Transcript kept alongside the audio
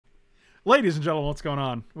Ladies and gentlemen, what's going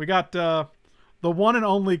on? We got the one and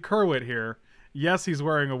only Chrwhit here. Yes, he's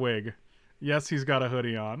wearing a wig. Yes, he's got a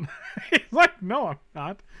hoodie on. He's like, no, I'm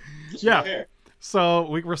not. Just my Yeah. hair. So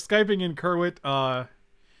we're skyping in Chrwhit,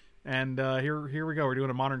 and here we go. We're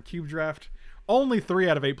doing a modern cube draft. Only 3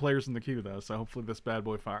 out of 8 players in the queue though, so hopefully this bad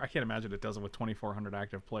boy fire. I can't imagine it doesn't with 2,400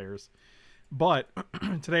 active players. But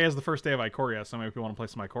today is the first day of Ikoria, so maybe people want to play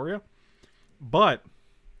some Ikoria. But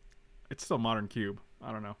it's still modern cube.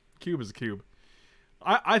 I don't know. Cube is a cube.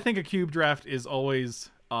 I think a cube draft is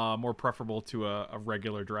always more preferable to a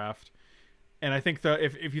regular draft. And I think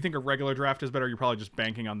if you think a regular draft is better, you're probably just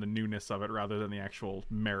banking on the newness of it rather than the actual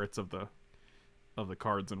merits of the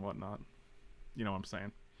cards and whatnot. You know what I'm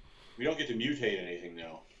saying? We don't get to mutate anything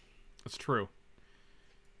though. It's true.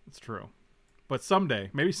 It's true. But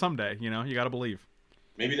someday, maybe someday, you know, you got to believe.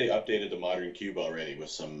 Maybe they updated the modern cube already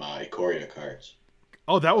with some Ikoria cards.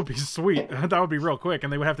 Oh, that would be sweet. That would be real quick,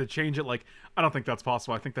 and they would have to change it. Like, I don't think that's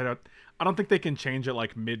possible. I don't think they can change it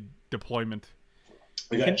like mid deployment.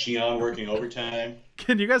 We got Cheon working overtime.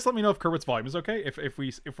 Can you guys let me know if Chrwhit's volume is okay? If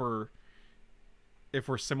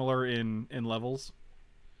we're similar in levels.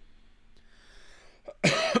 To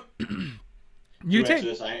answer Mutate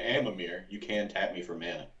this, I am a mirror. You can tap me for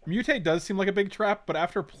mana. Mutate does seem like a big trap, but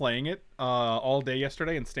after playing it all day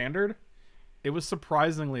yesterday in standard, it was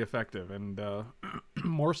surprisingly effective and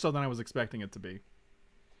more so than I was expecting it to be.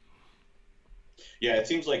 Yeah, it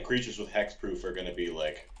seems like creatures with hexproof are going to be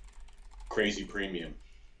like crazy premium.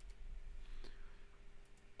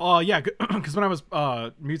 Yeah, because when I was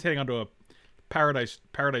mutating onto a paradise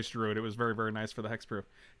druid, it was very, very nice for the hexproof.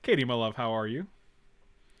 Katie, my love, how are you?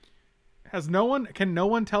 Can no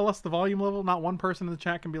one tell us the volume level? Not one person in the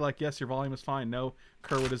chat can be like, yes, your volume is fine. No,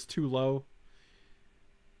 Chrwhit is too low.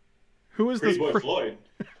 Who is Pretty this? boy Floyd.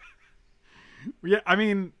 Yeah, I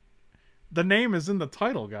mean, the name is in the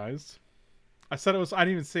title, guys. I said it was. I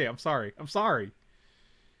didn't even see it. I'm sorry. I'm sorry.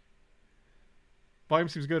 Volume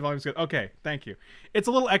seems good. Volume's good. Okay, thank you. It's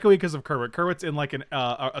a little echoey because of Chrwhit. Chrwhit's in like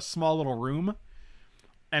a small little room,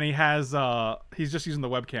 and he's just using the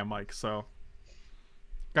webcam mic. So,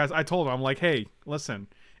 guys, I told him, I'm like, hey, listen,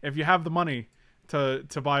 if you have the money to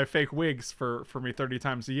buy fake wigs for me 30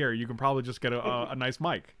 times a year, you can probably just get a nice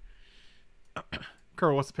mic.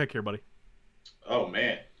 Chrwhit, what's the pick here, buddy? Oh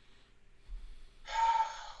man,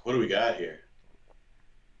 what do we got here?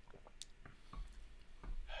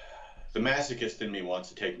 The masochist in me wants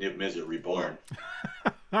to take Niv Mizzet Reborn.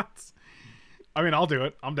 I mean, I'll do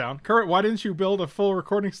it. I'm down. Chrwhit, why didn't you build a full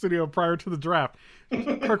recording studio prior to the draft?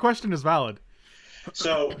 Her question is valid.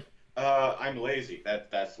 So, I'm lazy.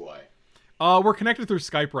 That's why. We're connected through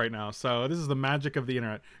Skype right now, so this is the magic of the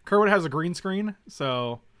internet. Chrwhit has a green screen,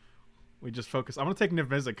 so we just focus. I'm going to take Niv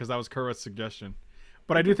Mizzet because that was Chrwhit's suggestion.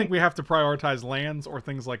 But I do think we have to prioritize lands or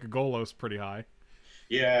things like Golos pretty high.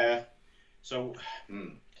 Yeah. So, What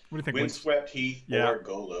do you think? Windswept Heath or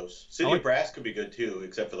Golos. City of Brass could be good too,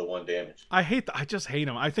 except for the 1 damage. I just hate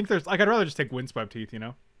him. I think there's like I'd rather just take Windswept Heath, you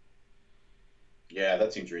know? Yeah,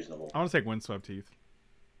 that seems reasonable. I want to take Windswept Heath.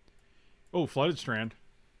 Oh, Flooded Strand.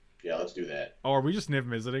 Yeah, let's do that. Oh, are we just Niv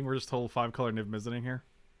Mizzeting? We're just total 5-color Niv Mizzeting here?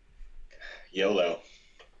 YOLO.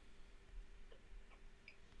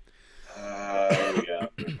 What do we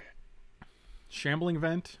got? Shambling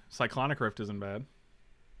Vent. Cyclonic Rift isn't bad.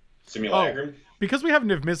 Simulacrum? Oh, because we have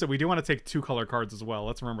Niv Mizzet, we do want to take 2-color cards as well.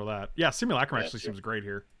 Let's remember that. Yeah, Simulacrum actually seems great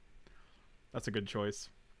here. That's a good choice.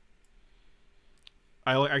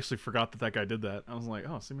 I actually forgot that guy did that. I was like,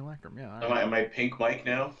 oh, Simulacrum, yeah. Am I pink Mike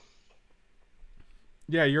now?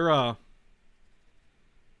 Yeah, you're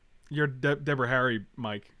Deborah Harry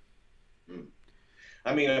Mike.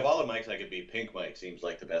 I mean, of all the mics I could be, pink Mike seems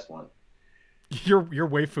like the best one. You're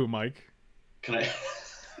Waifu Mike. Can I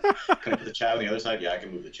can I put the chat on the other side? Yeah, I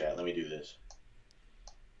can move the chat. Let me do this.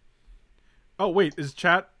 Oh wait, is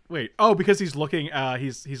chat? Wait, oh, because he's looking.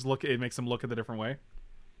 He's look. It makes him look at the different way.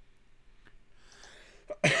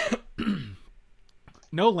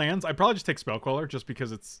 No lands. I'd probably just take Spellqueller just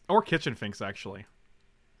because it's or Kitchen Finks actually.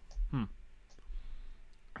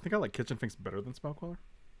 I think I like Kitchen Finks better than Spellqueller.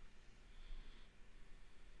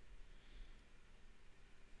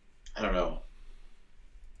 I don't know.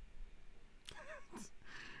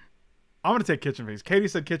 I'm gonna take Kitchen Finks. Katie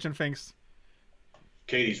said Kitchen Finks.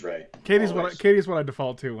 Katie's right. Katie's what I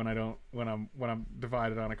default to when I'm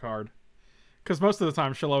divided on a card. Because most of the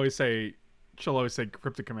time she'll always say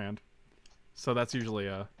Cryptic Command. So that's usually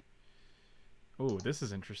a. Ooh, this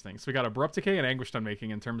is interesting. So we got Abrupt Decay and Anguished Unmaking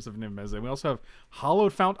in terms of Niv Mizzet. We also have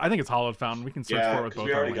Hollowed Fountain. I think it's Hollowed Fountain. We can search for it with both.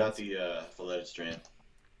 We already got the Flooded Strand.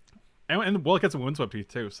 And well, it gets a Windswept Heath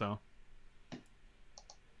too. So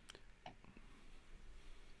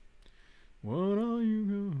What are you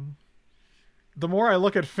going? The more I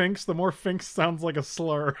look at Finks, the more Finks sounds like a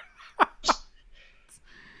slur.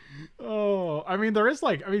 Oh, I mean, there is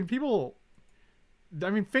like, I mean, people. I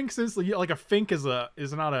mean, Finks is like a Fink is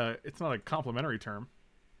not a it's not a complimentary term.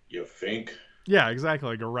 You think? Yeah, exactly.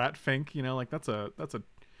 Like a rat Fink, you know, like that's a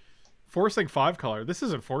forcing 5-color. This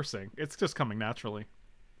isn't forcing. It's just coming naturally.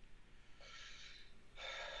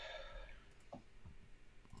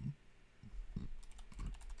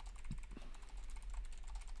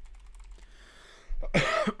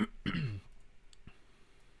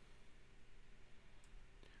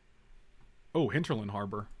 Oh, Hinterland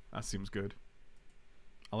Harbor. That seems good.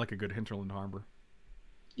 I like a good Hinterland Harbor.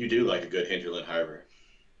 You do like a good Hinterland Harbor.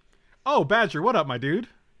 Oh, Badger, what up, my dude?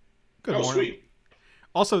 Good morning. Sweet.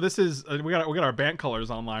 Also, this is we got our band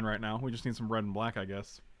colors online right now. We just need some red and black, I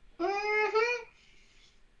guess.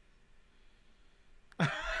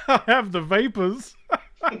 I have the vapors.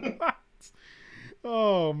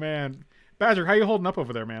 Oh man, Badger, how you holding up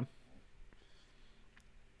over there, man?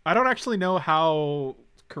 I don't actually know how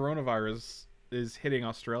coronavirus is hitting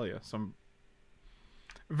Australia, so I'm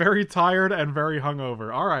very tired and very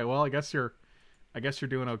hungover. All right, well, I guess you're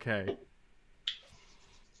doing okay.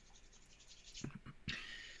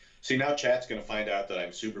 See, now chat's gonna find out that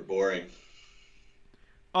I'm super boring.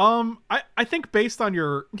 I think based on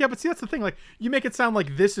your but see that's the thing, like you make it sound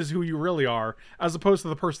like this is who you really are, as opposed to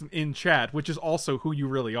the person in chat, which is also who you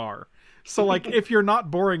really are. So like if you're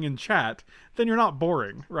not boring in chat, then you're not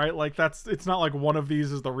boring, right? Like it's not like one of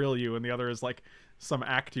these is the real you and the other is like some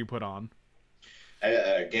act you put on.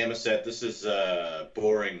 Gamma said this is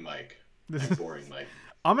boring Mike. Boring Mike.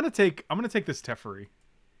 I'm gonna take this Teferi.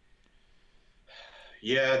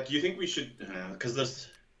 Yeah, do you think we should? Because this,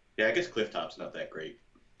 yeah, I guess Cliff Top's not that great.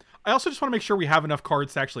 I also just want to make sure we have enough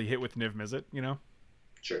cards to actually hit with Niv Mizzet, you know?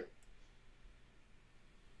 Sure.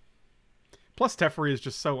 Plus, Teferi is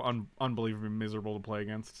just so unbelievably miserable to play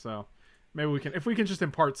against, so maybe if we can just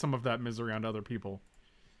impart some of that misery onto other people.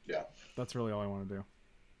 Yeah. That's really all I want to do.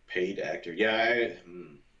 Paid actor. Yeah,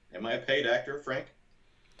 am I a paid actor, Frank?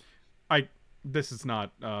 This is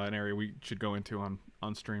not an area we should go into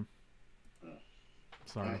on stream.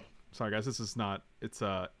 Sorry, guys. This is not. It's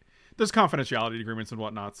there's confidentiality agreements and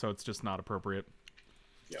whatnot, so it's just not appropriate.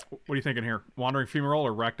 Yeah. What are you thinking here? Wandering Fumarole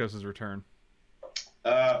or Rakdos' Return?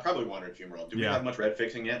 Probably Wandering Fumarole. Do we have much red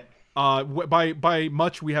fixing yet? By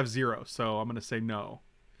much we have 0, so I'm gonna say no.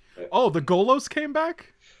 Oh, the Golos came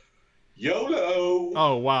back. YOLO.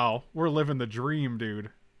 Oh wow, we're living the dream, dude.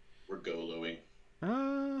 We're Goloing.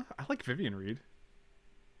 I like Vivian Reed.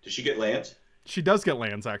 Does she get lands? She does get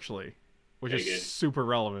lands actually, which is super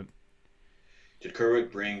relevant. Did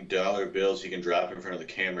Chrwhit bring dollar bills he can drop in front of the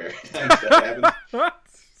camera every time that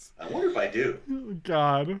happens? I wonder if I do. Oh,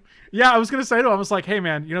 God. Yeah, I was going to say to him, I was like, hey,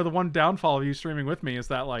 man, you know, the one downfall of you streaming with me is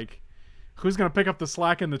that, like, who's going to pick up the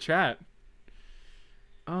slack in the chat?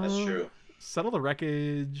 That's true. Settle the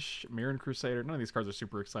Wreckage, Mirren Crusader. None of these cards are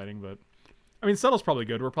super exciting, but... I mean, Settle's probably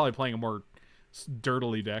good. We're probably playing a more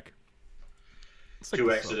dirtily deck.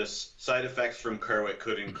 To Exodus. Side effects from Chrwhit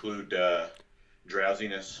could include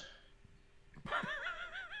drowsiness.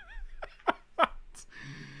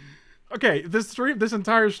 Okay, this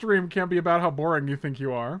entire stream can't be about how boring you think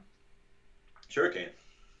you are. Sure it can.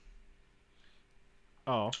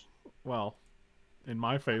 Oh, well, in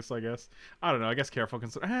my face, I guess. I don't know. I guess careful.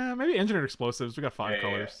 Maybe engineered explosives. We got 5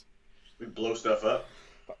 colors. We blow stuff up.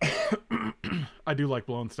 I do like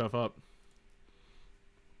blowing stuff up.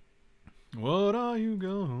 What are you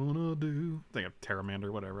gonna do? I think of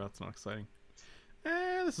Terramander, whatever. That's not exciting.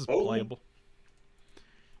 This is playable.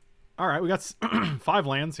 All right, we got 5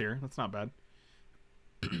 lands here. That's not bad.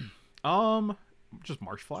 Just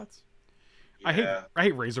Marsh Flats. Yeah. I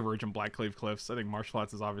hate Razor Verge and Blackcleave Cliffs. I think Marsh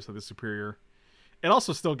Flats is obviously the superior. It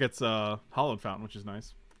also still gets Hollowed Fountain, which is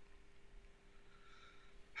nice.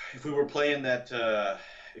 If we were playing that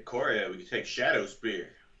Ikoria, we could take Shadow Spear.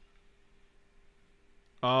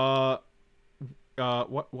 What?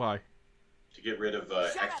 Why? To get rid of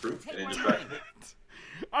Hexproof and Indestructible.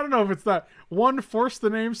 I don't know if it's that. One forced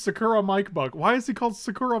the name Sakura Mike Bug. Why is he called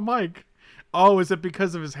Sakura Mike? Oh, is it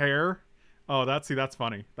because of his hair? Oh, that's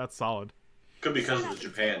funny. That's solid. Could be because of the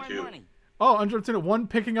Japan too. Oh, Undrafted one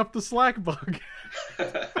picking up the slack bug.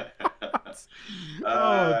 Is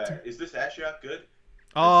this Ashiok good?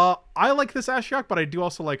 I like this Ashiok, but I do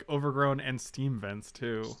also like Overgrown and Steam Vents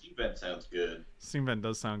too. Steam Vent sounds good. Steam Vent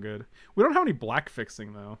does sound good. We don't have any black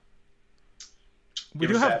fixing though. We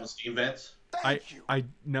do have Steam Vents. I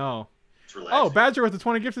know. Oh, Badger with the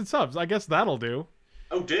 20 gifted subs. I guess that'll do.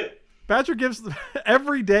 Oh, dip. Badger gives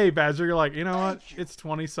every day. Badger, you're like, you know what? It's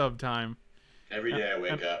 20 sub time. Every day I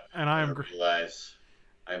wake up and I am realize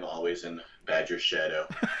I'm always in Badger's shadow.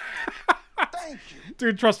 Thank you.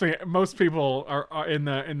 Dude, trust me, most people are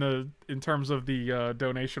in terms of the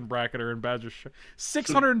donation bracket are in Badger's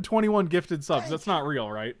 621 gifted subs. That's not real,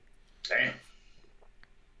 right? Damn.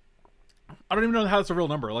 I don't even know how it's a real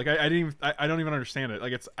number. Like I don't even understand it.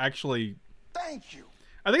 Like it's actually. Thank you.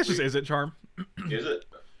 I think it's just Is It Charm. Is it?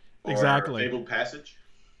 Or Exactly. Fabled Passage?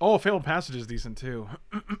 Oh, Fabled Passage is decent too.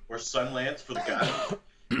 Or Sunlance for the gods?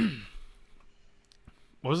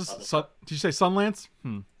 What was this? Did you say Sunlance?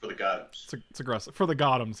 For the gods. It's aggressive. For the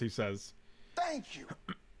Gothams, he says. Thank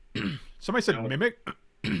you. Somebody said Mimic.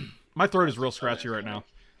 My throat is real scratchy right now.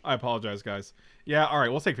 I apologize, guys. Yeah, all right,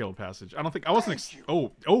 we'll take Fabled Passage. I don't think I wasn't.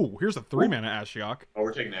 Oh, here's a 3-mana Ashiok. Oh,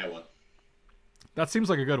 we're taking that one. That seems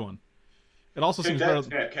like a good one. It also seems better.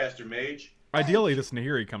 Snapcaster Mage. Ideally, this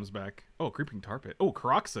Nahiri comes back. Oh, Creeping Tar Pit. Oh,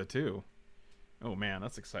 Caraxa, too. Oh, man,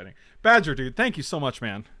 that's exciting. Badger, dude, thank you so much,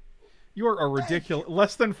 man. You are a ridiculous...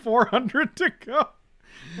 Less than 400 to go.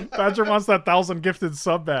 Badger wants that 1,000 gifted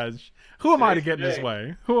sub badge. Who am I to get in his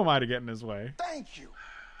way? Who am I to get in his way? Thank you.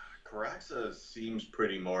 Caraxa seems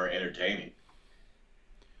pretty more entertaining.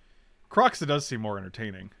 Caraxa does seem more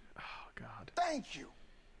entertaining. Oh, God. Thank you.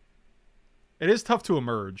 It is tough to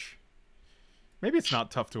emerge. Maybe it's not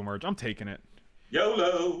tough to emerge. I'm taking it.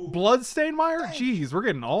 YOLO! Bloodstainmire? Jeez, we're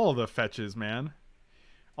getting all of the fetches, man.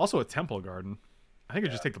 Also a Temple Garden. I think I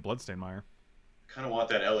just take the Bloodstainmire. Kind of want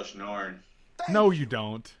that Elish Norn. No, you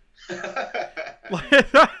don't.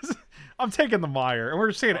 I'm taking the Mire, and we're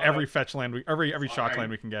just taking every fetch land, every shock land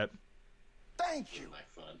we can get. Thank you. My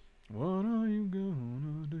fun. What are you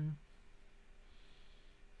gonna do?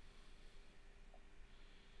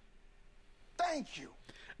 Thank you.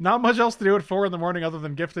 Not much else to do at 4 in the morning other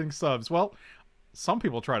than gifting subs. Well, some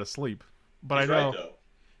people try to sleep, but He's I know right, though.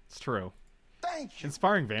 it's true. Thank you.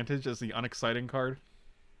 Inspiring Vantage is the unexciting card.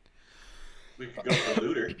 We could go for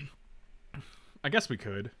Looter. I guess we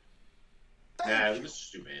could. Nah, let's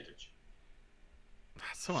just do Vantage.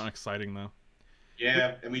 That's so unexciting, though.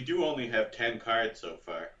 Yeah, and we do only have 10 cards so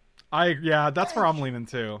far. Yeah, that's where I'm leaning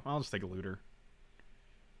too. I'll just take a Looter.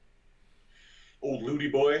 Old Looty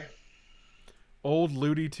boy. Old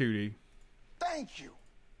Looty Tooty. Thank you.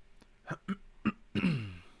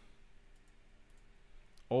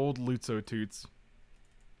 Old Lutzo Toots.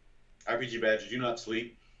 RPG Badger, do you not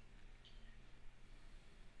sleep?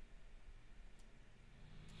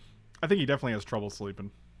 I think he definitely has trouble sleeping.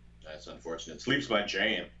 That's unfortunate. Sleep's my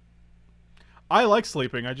jam. I like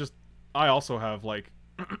sleeping. I also have like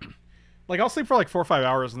I'll sleep for like 4 or 5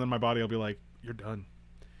 hours and then my body will be like, you're done.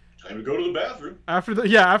 Time to go to the bathroom. After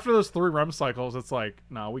those 3 REM cycles, it's like,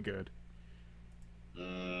 nah, we good.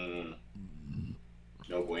 No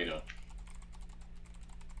bueno.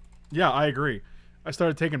 Yeah, I agree. I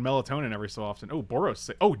started taking melatonin every so often. Oh, Boros.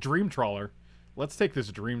 Oh, Dream Trawler. Let's take this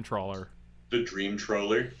Dream Trawler. The Dream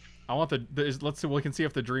Troller. I want let's see. We can see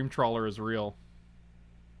if the Dream Trawler is real.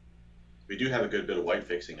 We do have a good bit of white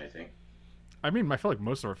fixing, I think. I mean, I feel like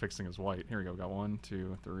most of our fixing is white. Here we go. Got 1,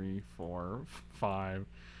 2, 3, 4, 5.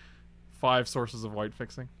 5 sources of white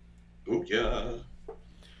fixing. Oh, yeah.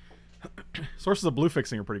 Sources of blue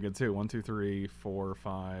fixing are pretty good too. 1, 2, 3, 4,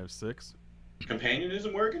 5, 6. Companion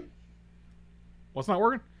isn't working? What's not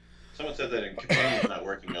working? Someone said that Companion's not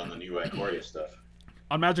working on the new Ikoria stuff.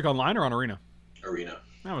 On Magic Online or on Arena? Arena.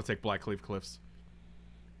 I'm gonna take Blackcleave Cliffs.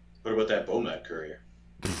 What about that Bomat Courier?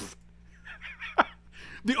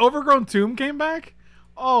 The Overgrown Tomb came back?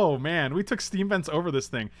 Oh man, we took Steam Vents over this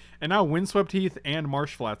thing. And now Windswept Heath and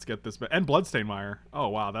Marsh Flats get this, and Bloodstainmire. Oh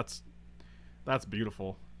wow, that's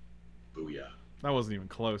beautiful. Booyah. That wasn't even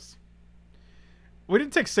close. We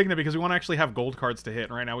didn't take Signa because we want to actually have gold cards to hit.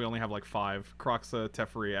 And right now we only have like 5. Croxa,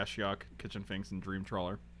 Teferi, Ashiok, Kitchen Finks, and Dream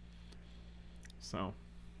Trawler. So.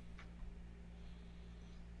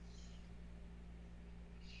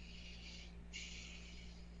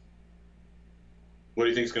 What do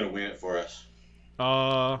you think's going to win it for us?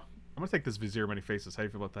 I'm going to take this Vizier Many Faces. How do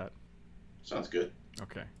you feel about that? Sounds good.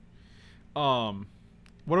 Okay.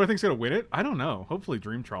 What do I think's going to win it? I don't know. Hopefully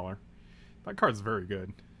Dream Trawler. That card's very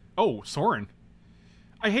good. Oh, Sorin.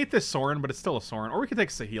 I hate this Sorin, but it's still a Sorin. Or we could take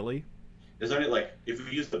Saheeli. Is there any, like, if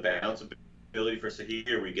we use the bounce ability for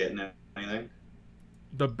Saheeli, are we getting anything?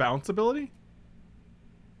 The bounce ability?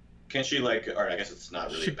 Can she, like, or I guess it's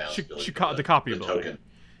not really a bounce ability. The copy ability.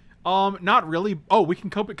 Token. Not really. Oh, we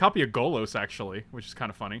can copy a Golos, actually, which is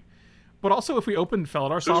kind of funny. But also, if we open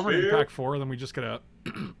Felidar Sovereign in pack 4, then we just get a...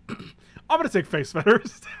 I'm going to take Face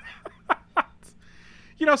Fetters.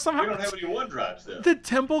 You know, somehow... We don't have any 1-drops, though. The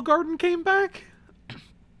Temple Garden came back?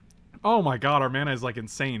 Oh my god, our mana is, like,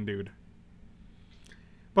 insane, dude.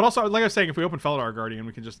 But also, like I was saying, if we open Felidar Guardian,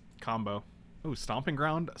 we can just combo. Ooh, Stomping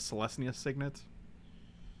Ground, Celestia Signet.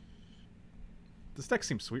 This deck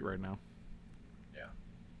seems sweet right now. Yeah.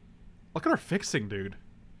 Look at our fixing, dude.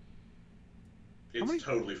 It's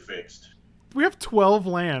totally fixed. We have 12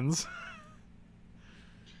 lands.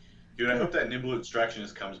 Dude, I hope that Nimble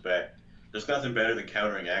Instructionist comes back. There's nothing better than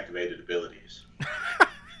countering activated abilities.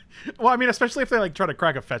 Well, I mean, especially if they like try to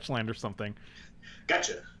crack a fetch land or something.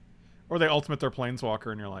 Gotcha. Or they ultimate their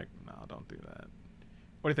Planeswalker and you're like, no, don't do that.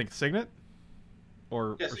 What do you think, Signet?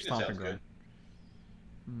 Or Signet Stomping sounds Ground?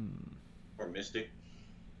 good. Or Mystic.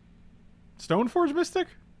 Stoneforge Mystic?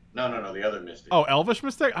 No, the other Mystic. Oh, Elvish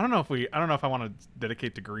Mystic? I don't know if I want to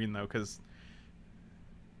dedicate to green though, because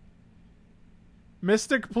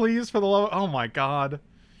Mystic, please, for the love. Oh my god.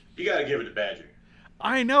 You gotta give it to Badger.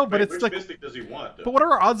 I know, but it's which like. Mystic does he want, though? But what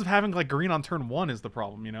are our odds of having like green on turn 1 is the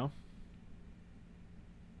problem, you know?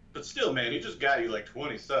 But still, man, he just got you like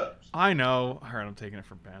 20 subs. I know. All right, I'm taking it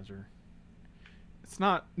for Badger. It's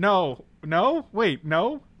not. No. Wait,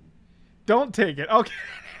 no. Don't take it. Okay.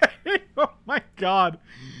 Oh my god.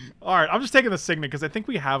 All right, I'm just taking the Signet because I think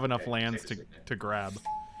we have enough lands to grab.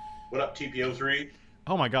 What up, TPO3?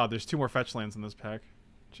 Oh my god, there's 2 more fetch lands in this pack.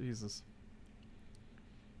 Jesus.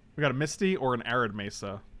 We got a Misty or an Arid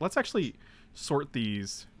Mesa. Let's actually sort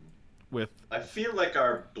these with... I feel like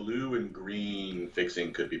our blue and green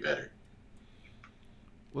fixing could be better.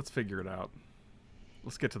 Let's figure it out.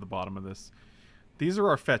 Let's get to the bottom of this. These are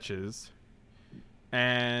our fetches.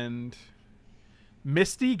 And...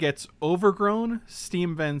 Misty gets Overgrown,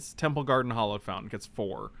 Steam Vents, Temple Garden, Hallowed Fountain. Gets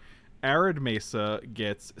 4. Arid Mesa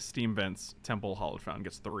gets Steam Vents, Temple, Hallowed Fountain.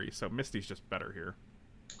 Gets 3. So Misty's just better here.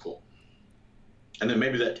 Cool. And then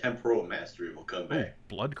maybe that Temporal Mastery will come back.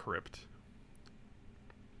 Blood Crypt.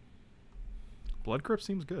 Blood Crypt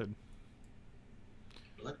seems good.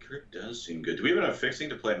 Blood Crypt does seem good. Do we have enough fixing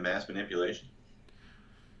to play Mass Manipulation?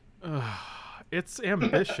 It's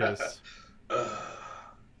ambitious.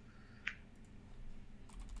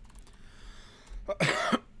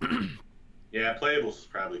 Yeah, playables is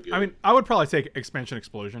probably good. I mean, I would probably take Expansion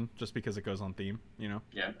Explosion just because it goes on theme, you know?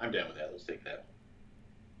 Yeah, I'm down with that. Let's take that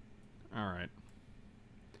one. All right.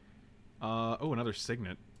 Oh, another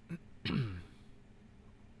Signet.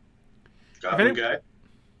 Goblin guy.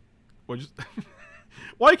 Well, just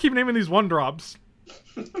why do you keep naming these 1-drops?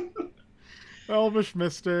 Elvish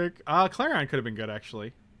Mystic. Clarion could have been good,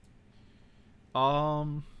 actually.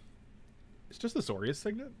 It's just the Zorius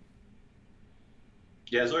Signet?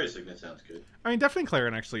 Yeah, Zorius Signet sounds good. I mean, Deafening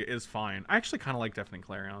Clarion actually is fine. I actually kind of like Deafening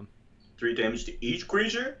Clarion. 3 damage to each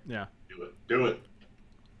creature? Yeah. Do it.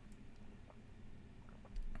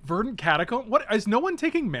 Verdant Catacomb? What, is no one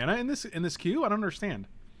taking mana in this queue? I don't understand.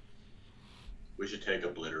 We should take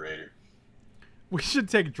Obliterator. We should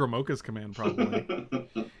take Dromoka's command, probably.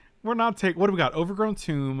 We're not take. What do we got? Overgrown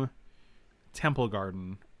Tomb, Temple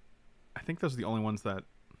Garden. I think those are the only ones that...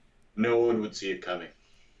 No one would see it coming.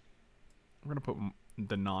 We're going to put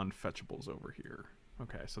the non-fetchables over here.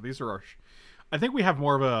 Okay, so these are our... I think we have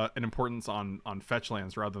more of an importance on fetch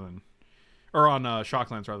lands rather than... Or on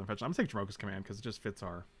shock lands rather than fetch. I'm going to take Dromoka's command because it just fits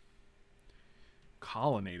our...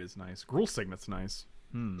 Colonnade is nice. Gruul Signet's nice.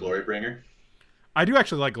 Glorybringer? I do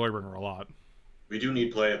actually like Glorybringer a lot. We do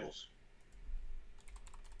need playables.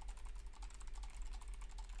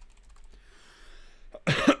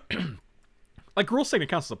 Like, Gruul Signet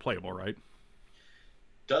counts as a playable, right?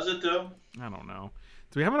 Does it, though? I don't know.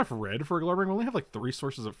 Do we have enough red for a Glorybringer? We only have like 4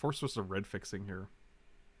 sources of red fixing here.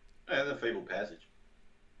 And the Fabled Passage.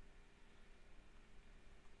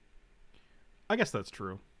 I guess that's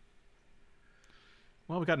true.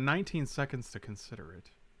 Well, we got 19 seconds to consider it.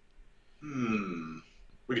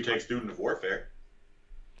 We could take Student of Warfare.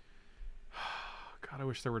 God, I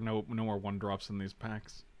wish there were no more 1-drops in these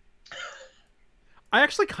packs. I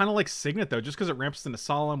actually kind of like Signet, though, just because it ramps into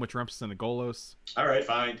Solemn, which ramps into Golos. All right,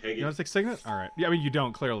 fine. Take it. You want to take Signet? All right. Yeah, I mean, you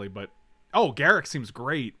don't, clearly, but... Oh, Garruk seems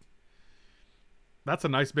great. That's a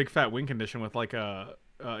nice big fat win condition with, like, a...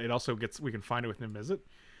 it also gets... We can find it with Nimbizzet.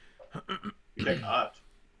 You take Opt.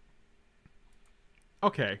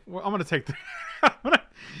 Okay, well, I'm gonna take the...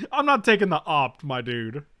 I'm not taking the Opt, my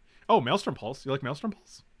dude. Oh, Maelstrom Pulse. You like Maelstrom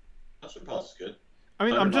Pulse? Maelstrom Pulse is good. I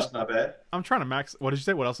mean, I'm just... not bad. I'm trying to max... What did you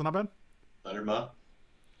say? What else is not bad? Thundermaw.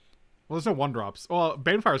 Well, there's no 1-drops. Well,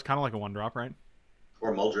 Banefire is kind of like a 1-drop, right?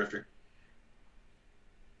 Or Muldrifter.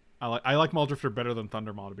 I like Muldrifter better than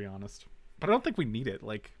Thundermaw, to be honest. But I don't think we need it.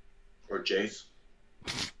 Like... Or Jace.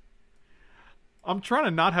 I'm trying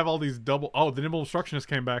to not have all these double... Oh, the Nimble Obstructionist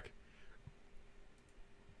came back.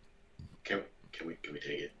 Can we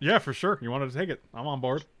take it? Yeah, for sure. You wanted to take it. I'm on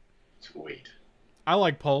board. Sweet. I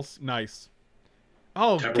like Pulse. Nice.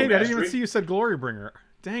 Oh, Temporal Katie, I didn't even Mastery? see you said Glorybringer.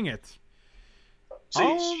 Dang it. See,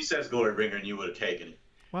 Oh. she says Glorybringer and you would have taken it.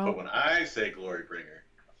 Well, But when I say Glorybringer,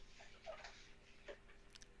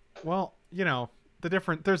 well, you know, I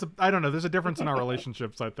don't know, there's a difference in our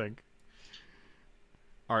relationships, I think.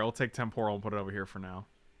 All right, we'll take Temporal and put it over here for now.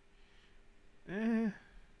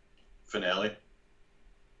 finale.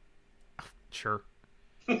 Sure.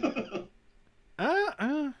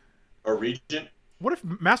 Or Regent. What if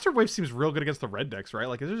Master Wave seems real good against the red decks, right?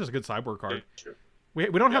 Like, it's just a good sideboard card. Sure. We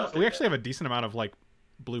don't Yeah, have, we actually have a decent amount of, like,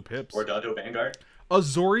 blue pips. Or Dado Vanguard.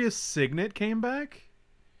 Azorius Signet came back?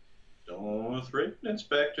 Don't threaten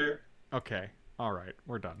Inspector. Okay. All right.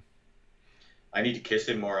 We're done. I need to kiss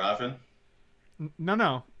him more often.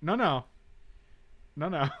 No.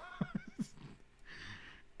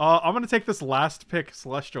 I'm going to take this last pick,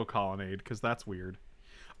 Celestial Colonnade, because that's weird.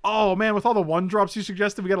 Oh, man, with all the one drops you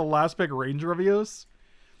suggested, we got a last pick Ranger of Eos.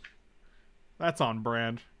 That's on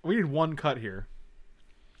brand. We need one cut here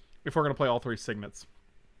if we're going to play all three Signets.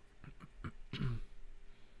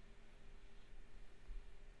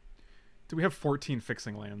 Do we have 14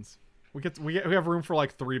 fixing lands? We have room for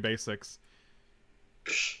like 3 basics.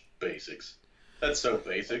 Psh, basics. That's so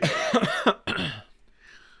basic.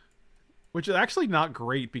 Which is actually not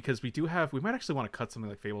great because we might actually want to cut something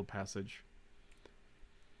like Fabled Passage.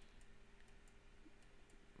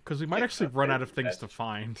 Because we might actually run out of things to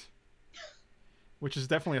find. Which is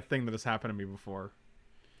definitely a thing that has happened to me before.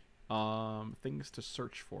 Things to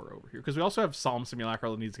search for over here. Because we also have Solemn Simulacra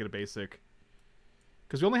that needs to get a basic.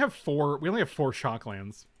 Because we only have 4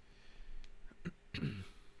 Shocklands.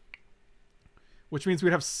 Which means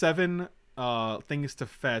we'd have 7 things to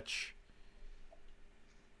fetch.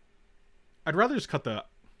 I'd rather just cut the...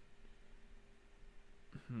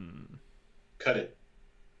 Cut it.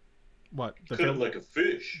 What? Cut it like a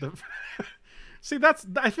fish. See,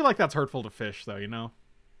 I feel like that's hurtful to fish, though, you know?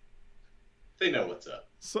 They know what's up.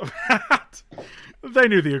 So, they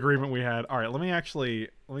knew the agreement we had. All right, let me see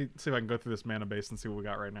if I can go through this mana base and see what we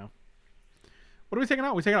got right now. What are we taking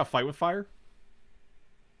out? We taking out Fight with Fire?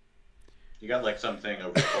 You got like something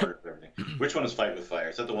over the corner of everything. Which one is Fight with Fire?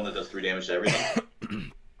 Is that the one that does 3 damage to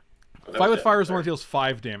everything? Fight with Fire is the one that deals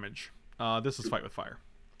 5 damage. This is Fight with Fire.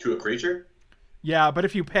 To a creature? Yeah, but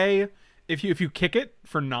if you kick it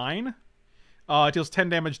for 9, it deals 10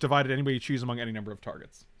 damage divided anybody you choose among any number of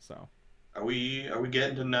targets. So, are we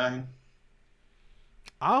getting to 9?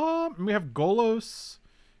 We have Golos,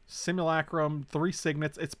 Simulacrum, 3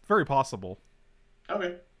 Signets. It's very possible.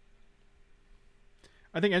 Okay.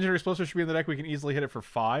 I think Engineer Explosive should be in the deck. We can easily hit it for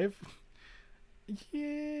 5.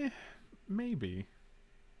 Yeah, maybe.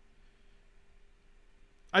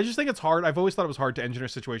 I just think it's hard. I've always thought it was hard to engineer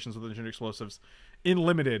situations with Engineer Explosives in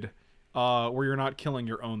Limited, where you're not killing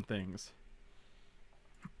your own things.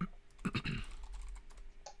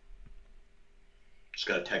 Just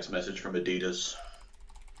got a text message from Adidas.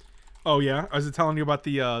 Oh yeah, is it telling you about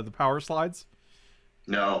the power slides?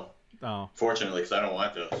 No. Oh. Fortunately, because I don't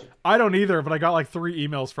want those. I don't either, but I got like 3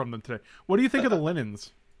 emails from them today. What do you think of the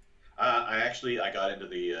linens? I got into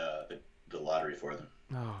the lottery for them.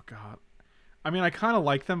 Oh god. I mean, I kind of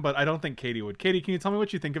like them, but I don't think Katie would. Katie, can you tell me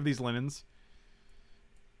what you think of these linens?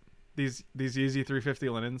 These Yeezy 350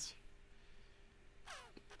 linens.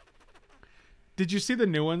 Did you see the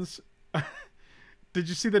new ones? Did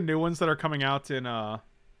you see the new ones that are coming out in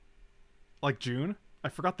like June? I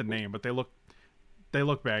forgot the name, but they look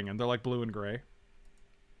banging. They're like blue and gray.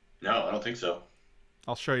 No, I don't think so.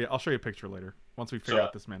 I'll show you a picture later once we figure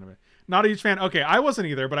out this man of it. Not a huge fan. Okay, I wasn't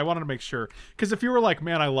either, but I wanted to make sure because if you were like,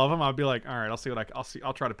 man, I love him, I'd be like, all right,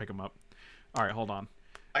 I'll try to pick him up. All right, hold on.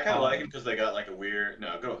 I kind of like him because they got like a weird.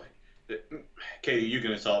 No, go ahead. Katie, you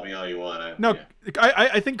can insult me all you want.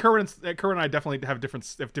 I think Chrwhit and I definitely have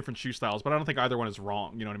different shoe styles, but I don't think either one is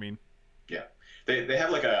wrong. You know what I mean? Yeah, they have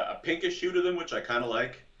like a pinkish shoe to them, which I kind of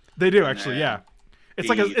like. They do actually, yeah. It's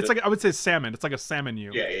like I would say salmon. It's like a salmon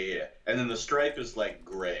hue. Yeah. And then the stripe is like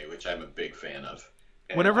gray, which I'm a big fan of.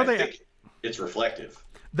 And whenever I think it's reflective.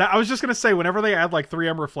 I was just gonna say, whenever they add like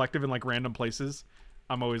 3M reflective in like random places,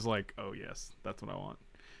 I'm always like, oh yes, that's what I want.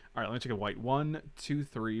 All right, let me check a white. 1, 2,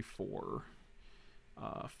 3, 4,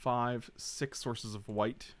 5, 6 sources of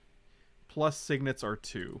white, plus signets are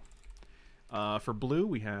 2. For blue,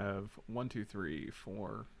 we have 1, 2, 3,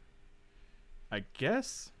 4. I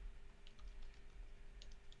guess.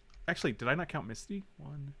 Actually, did I not count Misty?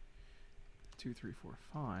 1, 2, 3, 4,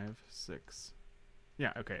 5, 6.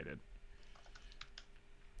 Yeah, okay, I did.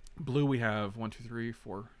 Blue, we have 1, 2, 3,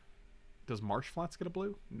 4. Does Marsh Flats get a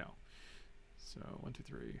blue? No. So 1, 2,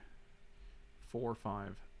 3, 4,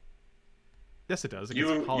 5. Yes, it does. It You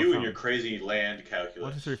gets and color your found. crazy land 1, 2,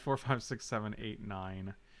 calculus. 3, 4, 5, 6, 7, 8,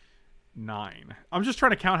 9. 9. I'm just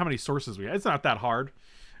trying to count how many sources we have. It's not that hard.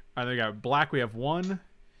 I think we got black. We have 1,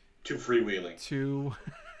 Too freewheeling. 2,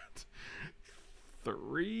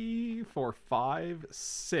 3, 4, 5,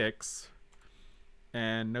 6,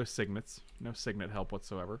 and no signets. No signet help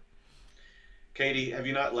whatsoever. Katie, have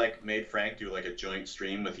you not like made Frank do like a joint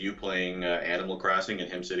stream with you playing Animal Crossing and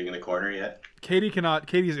him sitting in the corner yet?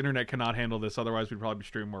 Katie's internet cannot handle this. Otherwise, we'd probably be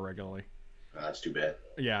streaming more regularly. That's too bad.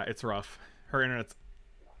 Yeah, it's rough. Her internet's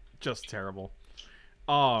just terrible.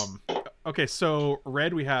 Okay, so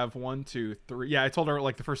red we have 1, 2, 3. Yeah, I told her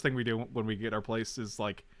like the first thing we do when we get our place is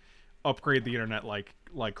like upgrade the internet like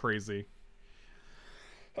crazy.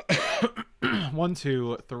 1,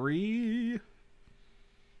 2, 3.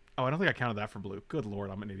 Oh, I don't think I counted that for blue. Good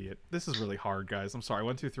lord, I'm an idiot. This is really hard, guys. I'm sorry.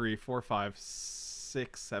 1, 2, 3, 4, 5,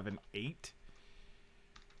 6, 7, 8.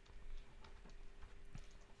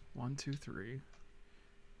 1, 2, 3,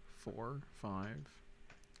 4, 5,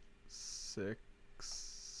 6,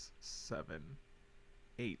 7,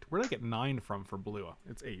 8. Where did I get 9 from for blue?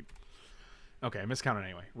 It's 8. Okay, I miscounted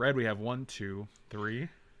anyway. Red, we have 1, 2, 3.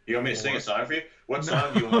 You want me to sing a song for you? What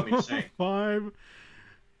song do you want me to sing? 5.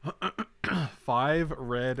 5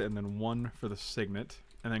 red, and then 1 for the signet.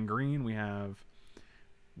 And then green, we have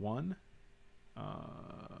 1,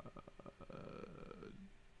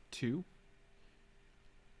 2,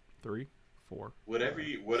 3, 4.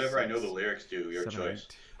 Whatever I know the lyrics to, your 7, choice.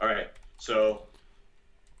 8. All right. So,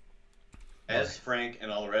 as Frank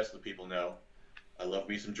and all the rest of the people know, I love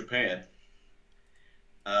me some Japan.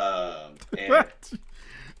 And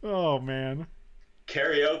Oh man.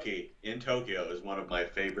 karaoke in Tokyo is one of my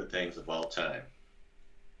favorite things of all time.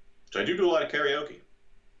 So I do a lot of karaoke.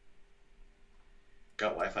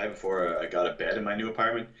 Got Wi-Fi before I got a bed in my new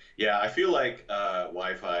apartment. Yeah, I feel like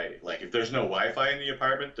Wi-Fi, like if there's no Wi-Fi in the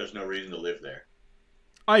apartment, there's no reason to live there.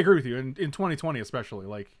 I agree with you. In 2020 especially,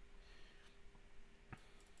 like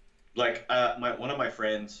one of my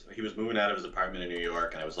friends, he was moving out of his apartment in New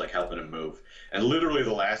York, and I was like helping him move. And literally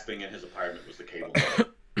the last thing in his apartment was the cable modem.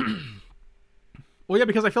 well, yeah,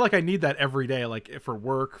 because I feel like I need that every day, like for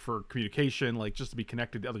work, for communication, like just to be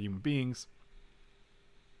connected to other human beings.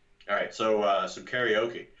 All right, so some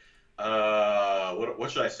karaoke.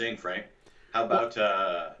 What should I sing, Frank? How about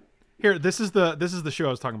Here, this is the show I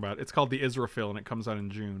was talking about. It's called The Israfil, and it comes out in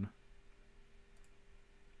June.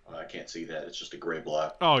 I can't see that. It's just a gray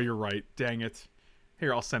block. Oh, you're right. Dang it.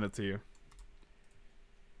 Here, I'll send it to you.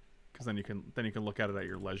 Because then you can look at it at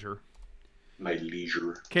your leisure. My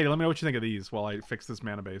leisure. Katie, let me know what you think of these while I fix this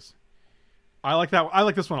mana base. I like that. I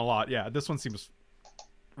like this one a lot. Yeah, this one seems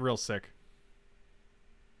real sick.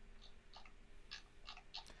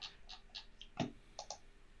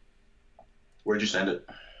 Where'd you send it?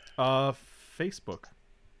 Facebook.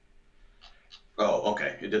 Oh,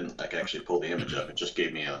 okay. It didn't like actually pull the image up. It just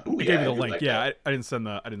gave me a. It gave you the link. Like yeah, I didn't send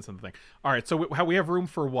the thing. All right, so we have room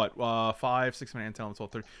for what? 5, 6, 7, 8, 10, 11,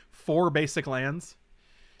 12, 13. 4 basic lands.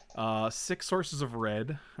 6 sources of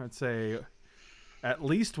red. I'd say at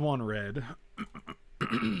least 1 red.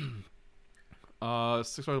 6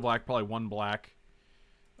 sources of black, probably 1 black.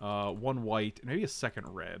 1 white, and maybe a second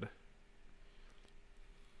red.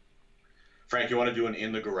 Frank, you want to do an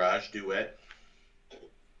in the garage duet?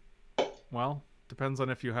 Well, depends on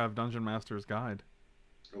if you have Dungeon Master's Guide.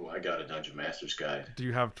 Oh, I got a Dungeon Master's Guide. Do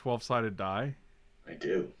you have 12-sided die? I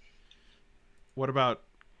do. What about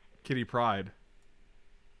Kitty Pryde?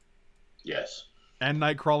 Yes. And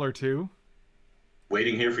Nightcrawler 2?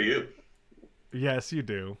 Waiting here for you. Yes, you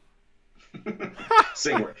do.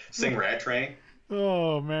 Sing Rat Train.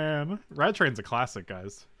 Oh, man. Rat Train's a classic,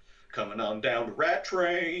 guys. Coming on down to Rat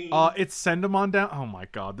Train. It's Send 'em on down. Oh, my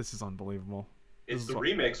God. This is unbelievable. It's the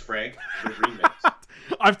remix, Frank. The remix.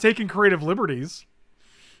 I've taken creative liberties.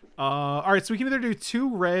 All right, so we can either do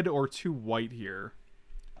 2 red or 2 white here.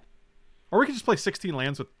 Or we can just play 16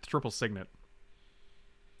 lands with triple signet.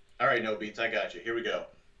 All right, no beats. I got you. Here we go.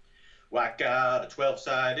 Well, I got a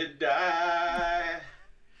 12-sided die.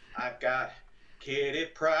 I've got Kitty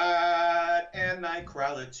Pryde and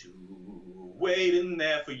Nightcrawler 2 waiting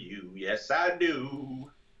there for you. Yes, I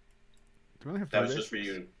do. Do we only have 3 That was basics? just for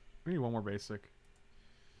you. We need 1 more basic.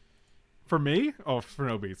 For me? Oh, for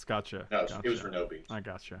no beats. Gotcha. No, gotcha. it was for no beats. I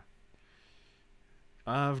gotcha.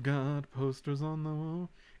 I've got posters on the wall.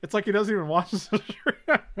 It's like he doesn't even watch the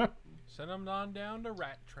stream. Send them on down to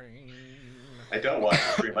Rat Train. I don't watch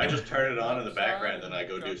the stream. I just turn it on in the background and I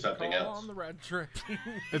go do something else. On the Rat Train.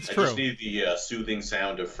 It's I true. just need the soothing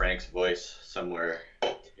sound of Frank's voice somewhere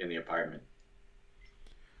in the apartment.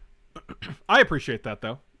 I appreciate that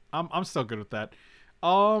though. I'm still good with that.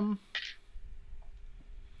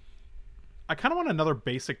 I kind of want another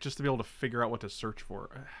basic just to be able to figure out what to search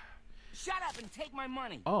for. Shut up and take my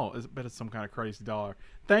money. Oh, I bet it's some kind of crazy dollar.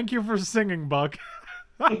 Thank you for singing, Buck.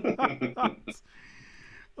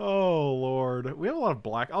 Oh Lord, we have a lot of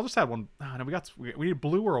black. I'll just add one. Oh, no, we need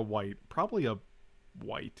blue or a white. Probably a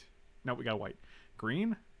white. No, we got a white.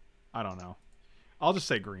 Green? I don't know. I'll just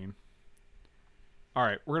say green. All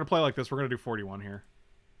right, we're gonna play like this. We're gonna do 41 here.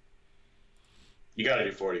 You gotta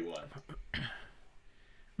do 41.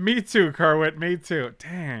 Me too, Chrwhit. Me too.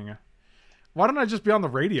 Dang. Why don't I just be on the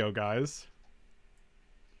radio, guys?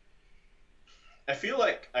 I feel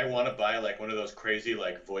like I want to buy like one of those crazy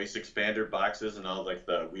like voice expander boxes and all like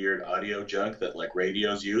the weird audio junk that like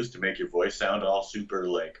radios use to make your voice sound all super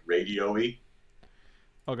like radio-y.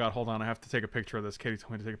 Oh God, hold on. I have to take a picture of this. Katie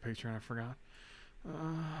told me to take a picture and I forgot.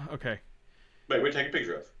 Okay. Wait, what are you taking a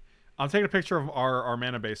picture of? I'm taking a picture of our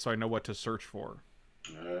mana base so I know what to search for.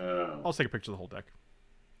 Oh. I'll take a picture of the whole deck.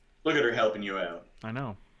 Look at her helping you out. I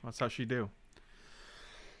know. That's how she do.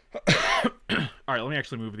 Alright, let me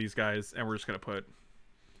actually move these guys, and we're just going to put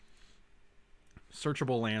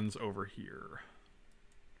searchable lands over here.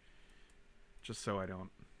 Just so I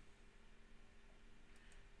don't...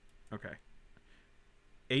 Okay.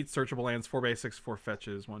 8 searchable lands, 4 basics, 4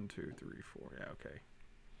 fetches, 1, 2, 3, 4. Yeah, okay.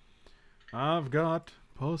 I've got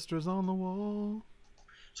posters on the wall.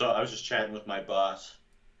 So I was just chatting with my boss,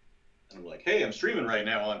 and I'm like, hey, I'm streaming right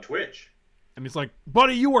now on Twitch. And he's like,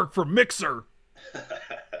 buddy, you work for Mixer.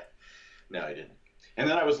 No, I didn't. And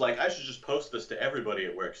then I was like, I should just post this to everybody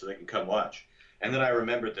at work so they can come watch. And then I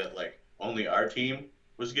remembered that like only our team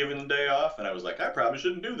was given the day off, and I was like, I probably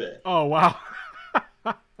shouldn't do that. Oh, wow.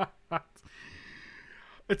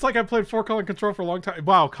 It's like I played 4-color control for a long time.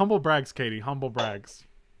 Wow, humble brags, Katie. Humble brags.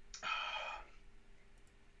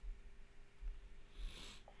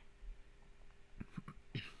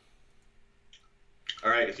 All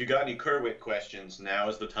right, if you got any Chrwhit questions, now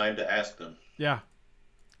is the time to ask them. Yeah.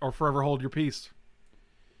 Or forever hold your piece.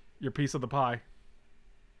 Your piece of the pie.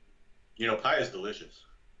 You know, pie is delicious.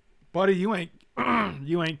 Buddy, you ain't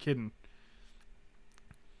you ain't kidding.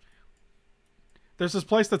 There's this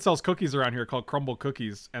place that sells cookies around here called Crumble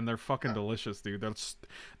Cookies, and they're fucking delicious, dude.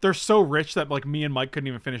 They're so rich that like me and Mike couldn't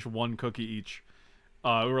even finish one cookie each. We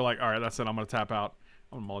were like, all right, that's it. I'm gonna tap out.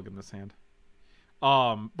 I'm gonna mulligan this hand.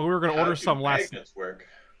 But we were gonna order some last.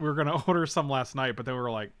 We were gonna order some last night, but then we were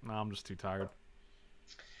like, no, I'm just too tired.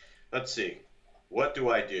 Let's see. What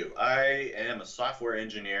do I do? I am a software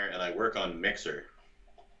engineer and I work on Mixer.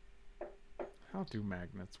 How do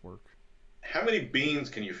magnets work? How many beans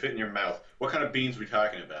can you fit in your mouth? What kind of beans are we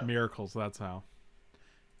talking about? Miracles, that's how.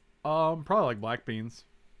 Probably like black beans.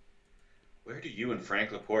 Where do you and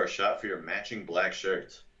Frank Lepore shop for your matching black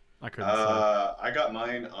shirts? I couldn't say. I got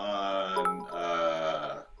mine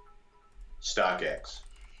on StockX.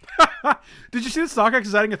 Did you see that StockX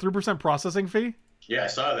is adding a 3% processing fee? Yeah, I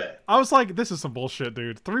saw that. I was like, this is some bullshit,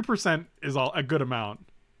 dude. 3% is a good amount.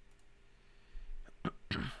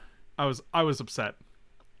 I was upset.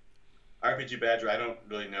 RPG Badger, I don't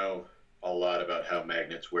really know a lot about how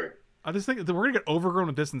magnets work. I just think we're gonna get overgrown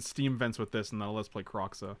with this and Steam vents with this, and then let's play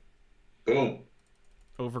Croxa. Boom.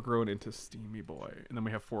 Overgrown into Steamy Boy, and then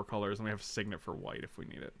we have 4 colors, and we have Signet for white if we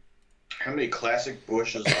need it. How many classic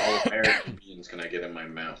Bush's All-American beans can I get in my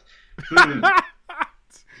mouth?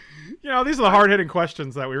 You know, these are the hard-hitting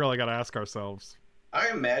questions that we really got to ask ourselves. I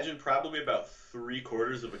imagine probably about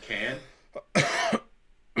 3/4 of a can.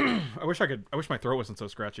 I wish my throat wasn't so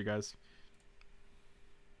scratchy, guys.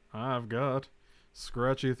 I've got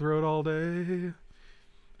scratchy throat all day.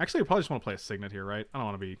 Actually, I probably just want to play a Signet here, right? I don't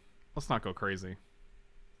want to be... Let's not go crazy.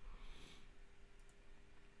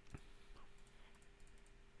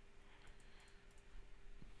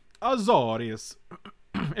 Azorius.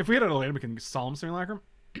 If we had an land, we can Solemn Simulacrum.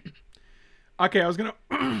 Okay, I was gonna...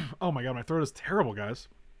 Oh my god, my throat is terrible, guys.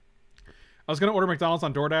 I was gonna order McDonald's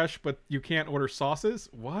on DoorDash, but you can't order sauces?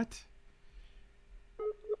 What?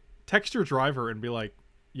 Text your driver and be like,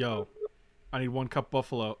 yo, I need 1 cup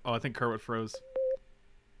buffalo. Oh, I think Chrwhit froze.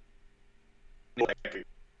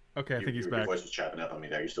 Okay, I think he's back. Your voice was chopping up on me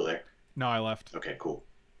there. Are you still there? No, I left. Okay, cool.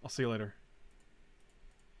 I'll see you later.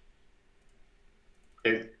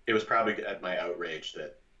 It was probably at my outrage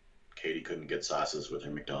that Katie couldn't get sauces with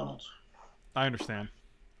her McDonald's. I understand.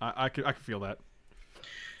 I could feel that.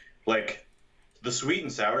 Like, the sweet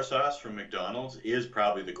and sour sauce from McDonald's is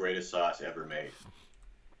probably the greatest sauce ever made.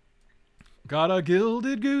 Got a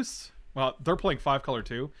gilded goose. Well, they're playing 5-color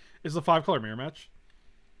too. Is the 5-color mirror match?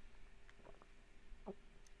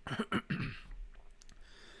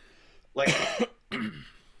 Like,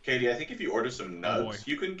 Katie, I think if you order some Oh, boy. nuts,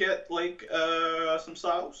 you can get like some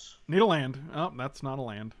sauce. Need a land. Oh, that's not a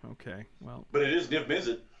land. Okay, well. But it is Niv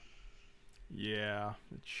Mizzet. Yeah,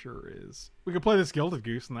 it sure is. We could play this Gilded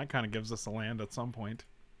Goose, and that kind of gives us a land at some point.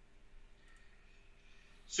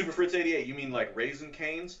 Super Fritz 88, you mean like Raisin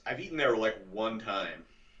Canes? I've eaten there like one time.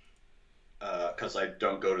 Because I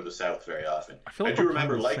don't go to the South very often. I feel like do we're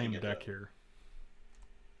remember playing the liking same it, deck though. here.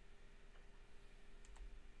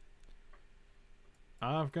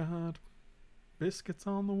 I've got biscuits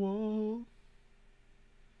on the wall.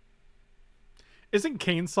 Isn't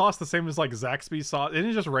cane sauce the same as like Zaxby's sauce? Isn't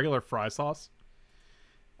it just regular fry sauce?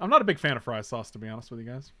 I'm not a big fan of fry sauce, to be honest with you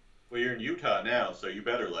guys. Well, you're in Utah now, so you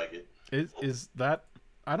better like it. Is that?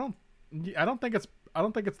 I don't think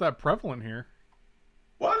it's that prevalent here.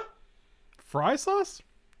 What? Fry sauce?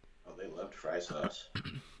 Oh, they loved fry sauce.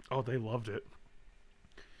 Oh, they loved it.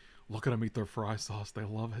 Look at them eat their fry sauce. They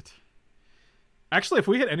love it. Actually, if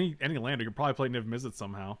we hit any land, we could probably play Niv Mizzet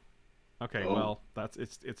somehow. Okay, Oh. well,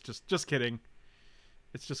 it's just kidding.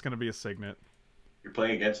 It's just gonna be a signet. You're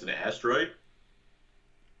playing against an asteroid?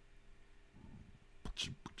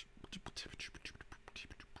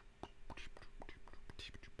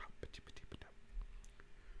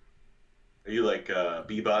 Are you like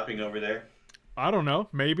bebopping over there? I don't know.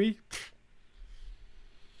 Maybe.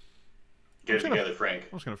 Get it gonna- together, Frank.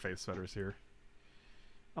 I'm just gonna face Fetters here.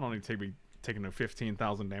 I don't need to be taking no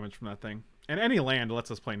 15,000 damage from that thing. And any land lets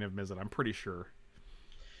us play Niv Mizzet, I'm pretty sure.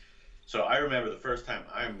 So I remember the first time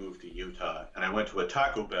I moved to Utah, and I went to a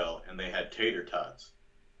Taco Bell, and they had tater tots.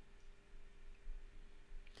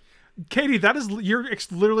 Katie, you're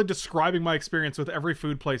literally describing my experience with every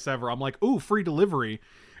food place ever. I'm like, ooh, free delivery.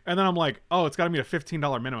 And then I'm like, oh, it's got to meet a $15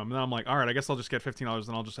 minimum. And then I'm like, all right, I guess I'll just get $15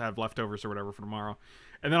 and I'll just have leftovers or whatever for tomorrow.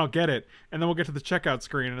 And then I'll get it. And then we'll get to the checkout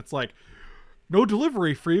screen and it's like, no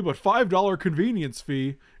delivery fee, but $5 convenience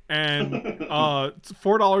fee and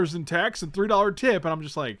 $4 in tax and $3 tip. And I'm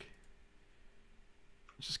just like,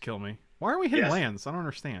 just kill me. Why are we hitting Yes. lands? I don't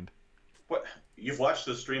understand. What? You've watched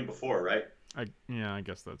the stream before, right? Yeah, I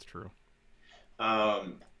guess that's true.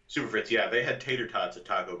 Super Fritz, yeah, they had tater tots at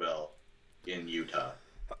Taco Bell in Utah.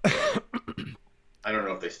 I don't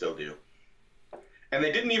know if they still do. And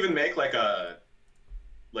they didn't even make like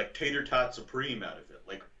tater tot supreme out of it.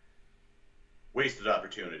 Like, wasted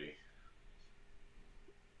opportunity.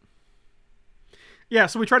 Yeah,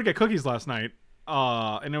 so we tried to get cookies last night,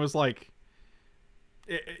 and it was like,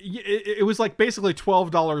 it was like basically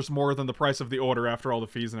 $12 more than the price of the order after all the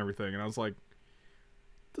fees and everything, and I was like,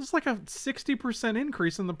 this is like a 60%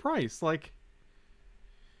 increase in the price, like.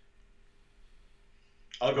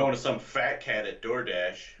 I'll go into some fat cat at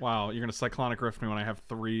DoorDash. Wow, you're gonna cyclonic rift me when I have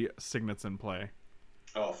 3 signets in play.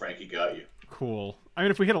 Oh, Frankie got you. Cool. I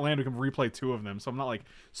mean, if we hit a land, we can replay 2 of them, so I'm not like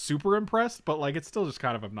super impressed, but like it's still just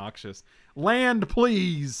kind of obnoxious. Land,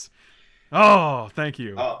 please. Oh, thank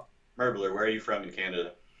you. Oh, Merbler, where are you from in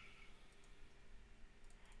Canada?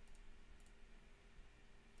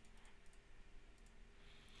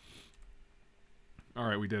 All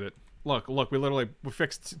right, we did it. Look, we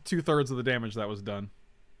fixed 2/3 of the damage that was done.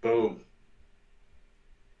 Boom.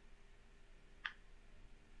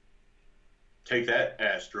 Take that,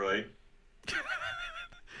 asteroid. I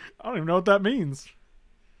don't even know what that means.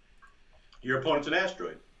 Your opponent's an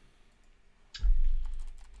asteroid.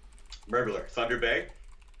 Merbler, Thunder Bay.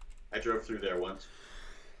 I drove through there once.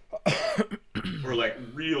 We're like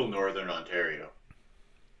real northern Ontario.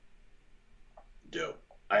 Dope.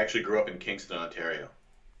 I actually grew up in Kingston, Ontario.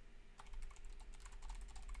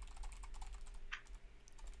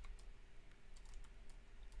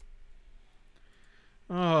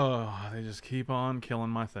 Oh, they just keep on killing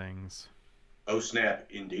my things. Oh snap,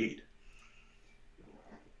 indeed.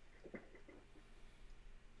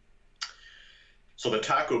 So the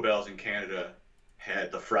Taco Bells in Canada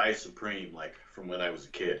had the Fry Supreme, like, from when I was a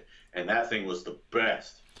kid. And that thing was the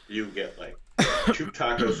best. You get, like, 2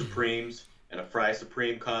 Taco Supremes and a Fry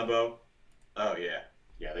Supreme combo. Oh, yeah.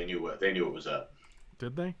 Yeah, they knew what was up.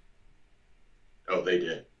 Did they? Oh, they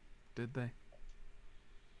did. Did they?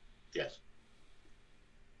 Yes.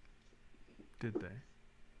 Did they?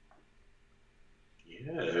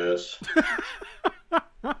 Yes.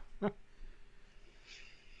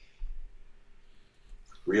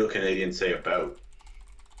 Real Canadians say about.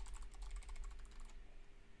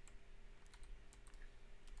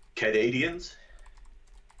 Canadians?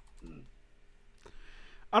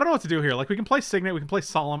 I don't know what to do here. Like, we can play Signet, we can play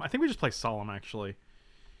Solemn. I think we just play Solemn, actually.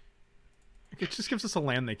 Like, it just gives us a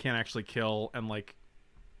land they can't actually kill, and, like,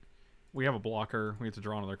 we have a blocker. We have to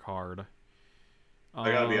draw another card. I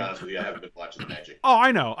gotta be honest with you, I haven't been watching the Magic. Oh,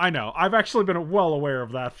 I know. I've actually been well aware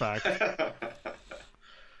of that fact.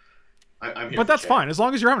 I'm here. But for that's chat. fine. As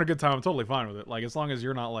long as you're having a good time, I'm totally fine with it. Like, as long as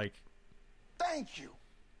you're not like, Thank you.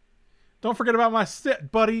 don't forget about my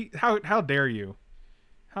sit, buddy. How dare you?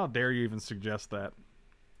 How dare you even suggest that?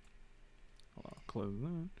 Hold on, close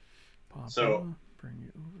that. Pop So- up, bring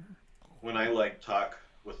it over. When I like talk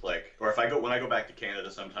with like, or if I go when I go back to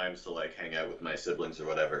Canada sometimes to like hang out with my siblings or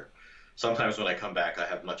whatever. Sometimes when I come back, I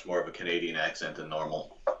have much more of a Canadian accent than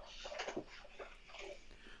normal.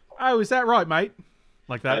 Oh, is that right, mate?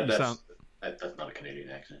 Like that, you sound That's not a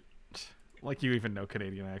Canadian accent. like you even know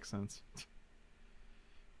Canadian accents.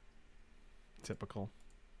 Typical.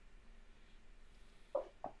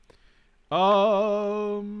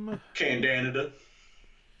 Canada.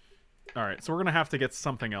 All right, so we're gonna have to get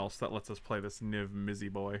something else that lets us play this Niv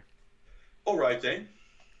Mizzy boy. All right then.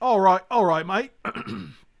 All right, mate.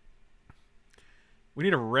 We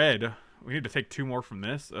need a red. We need to take 2 more from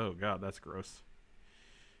this. Oh god, that's gross.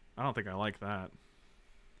 I don't think I like that.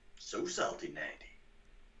 So Salty 90.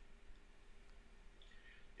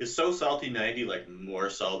 Is So Salty 90 like more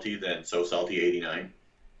salty than So Salty 89?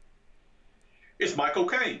 It's Michael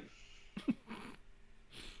Caine.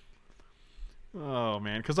 Oh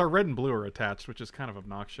man, because our red and blue are attached, which is kind of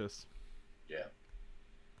obnoxious. Yeah.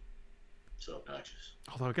 So obnoxious.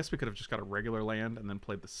 Although I guess we could have just got a regular land and then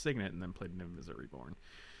played the Signet and then played Niv Mizzet Reborn.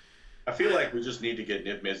 I feel like we just need to get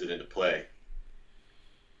Niv Mizzet into play.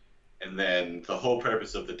 And then the whole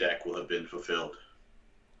purpose of the deck will have been fulfilled.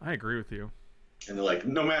 I agree with you. And they're like,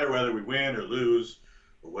 no matter whether we win or lose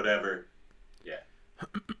or whatever. Yeah.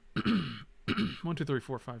 1, 2, 3,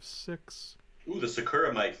 4, 5, 6. Ooh, the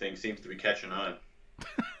Sakura mic thing seems to be catching on.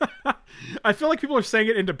 I feel like people are saying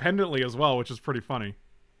it independently as well, which is pretty funny.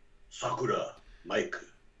 Sakura, Mike.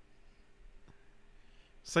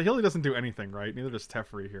 Sahili doesn't do anything, right? Neither does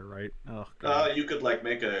Teferi here, right? Oh, God. You could like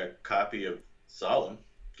make a copy of Solemn,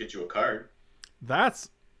 get you a card.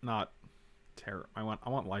 That's not terror. I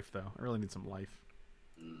want life though. I really need some life.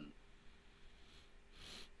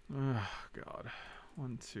 Oh God.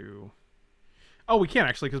 1, 2. Oh, we can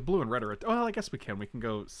actually because blue and red are. Oh, well, I guess we can. We can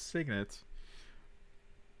go Signet.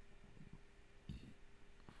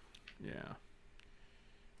 Yeah.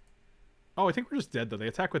 Oh, I think we're just dead though. They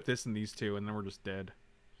attack with this and these 2, and then we're just dead.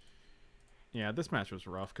 Yeah, this match was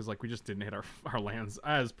rough because like we just didn't hit our lands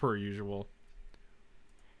as per usual.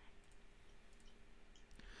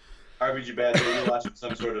 RBG Bad, are you watching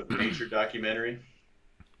some sort of nature documentary?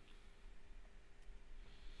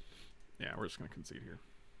 Yeah, we're just gonna concede here.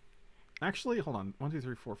 Actually, hold on. 1, 2,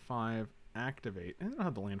 3, 4, 5. Activate. I don't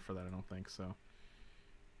have the land for that. I don't think so.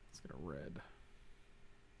 Let's get a red.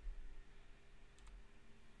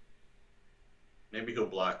 Maybe he'll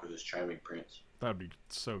block with his Charming Prince. That'd be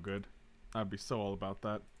so good. I'd be so all about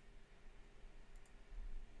that.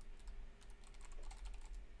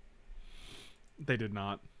 They did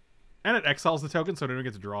not. And it exiles the token, so I don't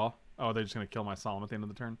get to draw. Oh, they're just going to kill my Solemn at the end of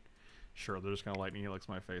the turn? Sure, they're just going to Lightning Helix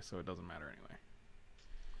my face, so it doesn't matter anyway.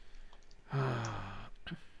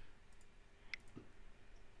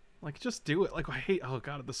 Like, just do it. Like, I hate... Oh,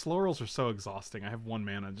 God, the slow rolls are so exhausting. I have 1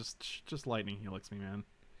 mana. Just Lightning Helix me, man.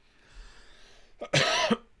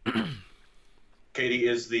 Katie,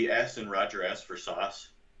 is the S in Roger S for sauce?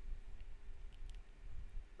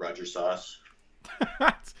 Roger Sauce.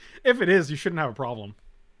 If it is, you shouldn't have a problem.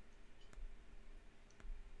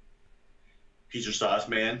 He's your sauce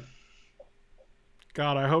man.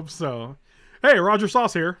 God, I hope so. Hey, Roger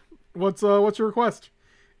Sauce here. What's your request?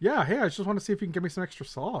 Yeah, hey, I just want to see if you can give me some extra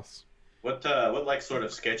sauce. What like sort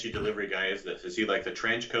of sketchy delivery guy is this? Is he like the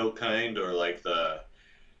trench coat kind, or like the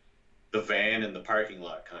van in the parking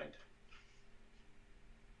lot kind?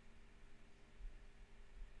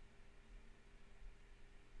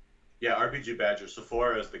 Yeah, RPG Badger.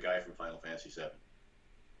 Sephora is the guy from Final Fantasy VII.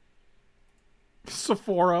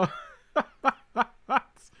 Sephora.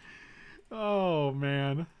 Oh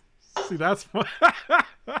man. See, that's fun.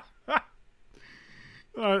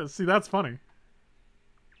 See, that's funny.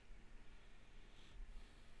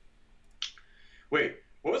 Wait,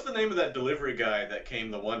 what was the name of that delivery guy that came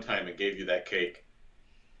the one time and gave you that cake?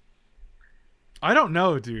 I don't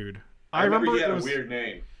know, dude. I remember he had it a was, weird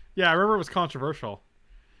name. Yeah, I remember it was controversial.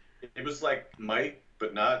 It was like Mike,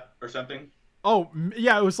 but not, or something. Oh,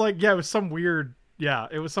 yeah, it was like, yeah, it was some weird, yeah,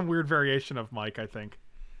 it was some weird variation of Mike, I think.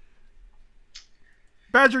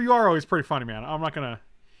 Badger, you are always pretty funny, man. I'm not gonna,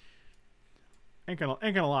 ain't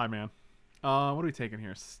gonna lie, man. What are we taking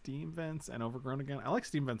here? Steam Vents and Overgrown again? I like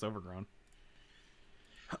Steam Vents Overgrown.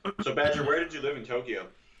 So, Badger, where did you live in Tokyo?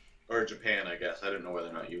 Or Japan, I guess. I don't know whether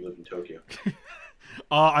or not you lived in Tokyo.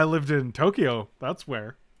 I lived in Tokyo. That's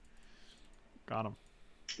where. Got him.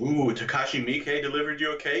 Ooh, Takashi Miike delivered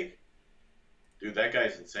you a cake? Dude, that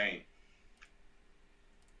guy's insane.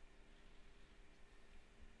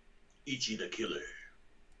 Ichi the Killer.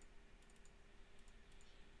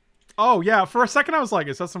 Oh yeah, for a second I was like,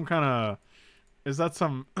 is that some kind of is that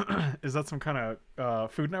some kind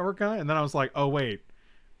of Food Network guy? And then I was like, oh wait,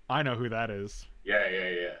 I know who that is. Yeah.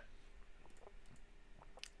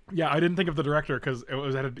 Yeah, I didn't think of the director because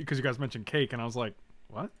because you guys mentioned Cake, and I was like,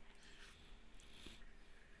 what?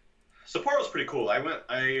 Sapporo's pretty cool.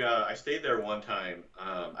 I stayed there one time.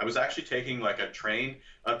 I was actually taking like a train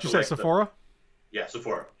up Did you to say like Sephora? Yeah,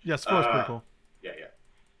 Sapporo. Yeah, Sephora's pretty cool. Yeah.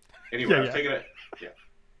 Anyway, Yeah,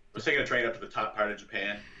 I was taking a train up to the top part of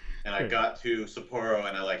Japan, and I got to Sapporo,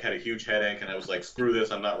 and I like had a huge headache, and I was like, screw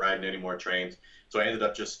this, I'm not riding any more trains. So I ended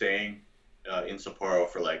up just staying in Sapporo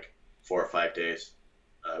for like 4 or 5 days.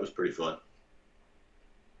 It was pretty fun.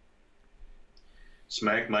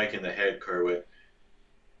 Smack Mike in the head, Chrwhit.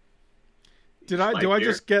 Do I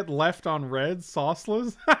just get left on red?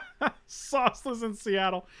 Sauceless? Sauceless in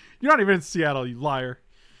Seattle. You're not even in Seattle, you liar.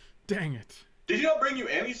 Dang it. Did he not bring you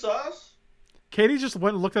any sauce? Katie just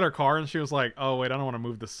went and looked at her car and she was like, "Oh wait, I don't want to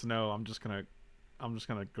move the snow. I'm just gonna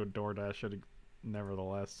go DoorDash it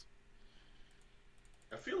nevertheless."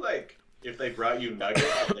 I feel like if they brought you nuggets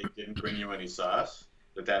and they didn't bring you any sauce,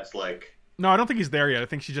 that's like... No, I don't think he's there yet. I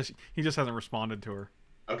think he just hasn't responded to her.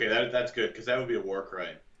 Okay, that's good, because that would be a war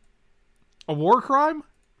crime. A war crime?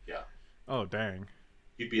 Yeah. Oh dang.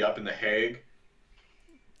 He'd be up in The Hague.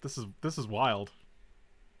 This is wild.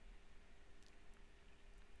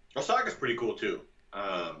 Osaka's pretty cool too.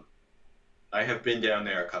 I have been down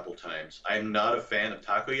there a couple times. I'm not a fan of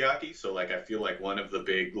takoyaki, so like I feel like one of the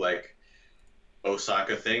big like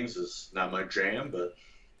Osaka things is not my jam, but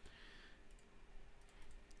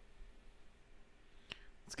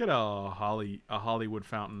Let's get a Hollywood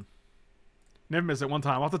fountain. Never miss it one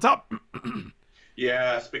time off the top.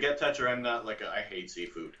 yeah, spaghetti toucher. I'm not like I hate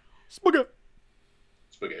seafood. Spaghetti.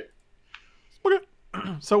 Spaghetti. Spaghetti.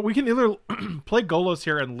 So we can either play Golos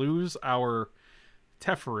here and lose our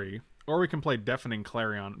Teferi, or we can play Deafening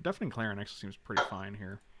Clarion. Deafening Clarion actually seems pretty fine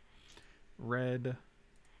here. Red,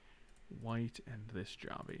 white, and this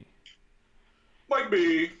jobby. Might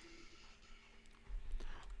be.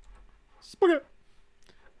 Spaghetti.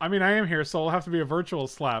 I mean, I am here, so it'll have to be a virtual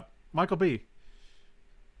slap. Michael B.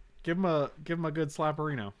 Give him a good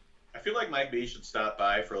slapperino. I feel like Mike B should stop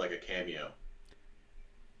by for like a cameo.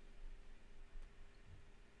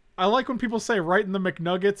 I like when people say right in the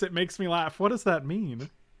McNuggets. It makes me laugh. What does that mean?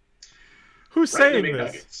 Who's saying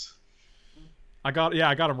this? I got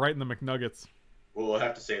him right in the McNuggets. Well, we'll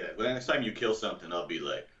have to say that. But next time you kill something, I'll be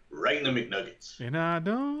like, right in the McNuggets. And I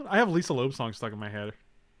don't. I have Lisa Loeb songs stuck in my head.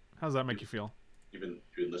 How does that make you feel? You've been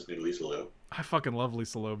listening to Lisa Loeb? I fucking love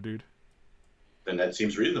Lisa Loeb, dude. Then that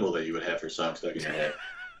seems reasonable that you would have her song stuck in your head.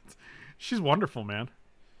 She's wonderful, man.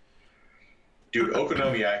 Dude,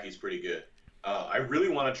 okonomiyaki's pretty good. I really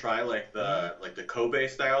want to try like the Kobe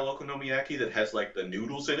style okonomiyaki that has like the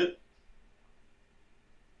noodles in it.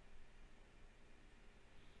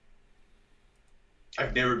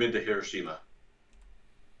 I've never been to Hiroshima.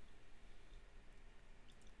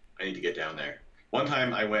 I need to get down there. One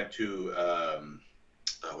time I went to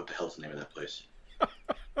what the hell's the name of that place?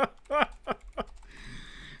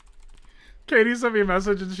 Katie sent me a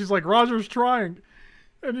message and she's like, "Roger's trying,"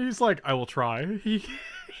 and he's like, "I will try." He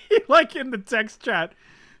like in the text chat,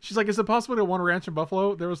 she's like, "Is it possible to one ranch in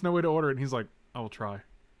Buffalo? There was no way to order it." And he's like, "I will try.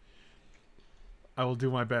 I will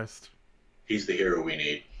do my best." He's the hero we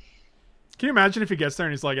need. Can you imagine if he gets there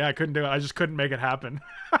and he's like, "Yeah, I couldn't do it. I just couldn't make it happen."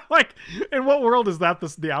 Like, in what world is that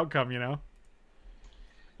the outcome, you know?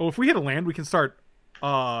 Well, if we hit a land, we can start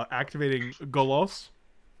activating Golos.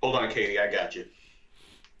 Hold on, Katie, I got you.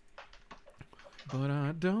 But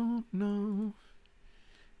I don't know,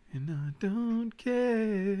 and I don't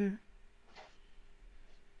care.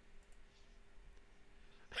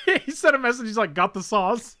 He sent a message, he's like, "Got the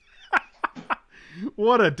sauce."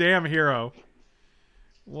 What a damn hero.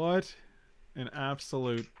 What an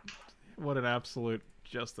absolute,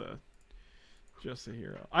 just a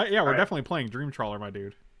hero. We're definitely playing Dream Trawler, my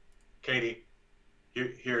dude. Katie,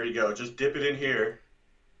 here you go. Just dip it in here.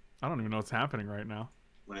 I don't even know what's happening right now.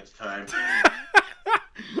 When it's time.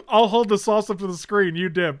 I'll hold the sauce up to the screen. You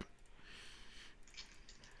dip.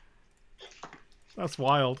 That's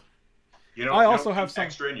wild. You know, I also have some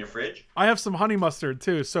extra in your fridge. I have some honey mustard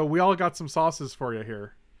too, so we all got some sauces for you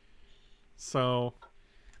here. So,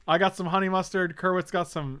 I got some honey mustard. Chrwhit's got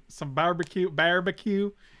some barbecue.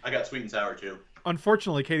 I got sweet and sour too.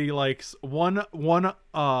 Unfortunately, Katie likes one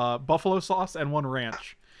buffalo sauce and one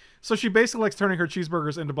ranch. So she basically likes turning her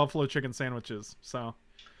cheeseburgers into buffalo chicken sandwiches. So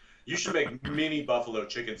you should make mini buffalo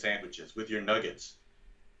chicken sandwiches with your nuggets.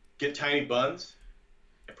 Get tiny buns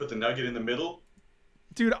and put the nugget in the middle.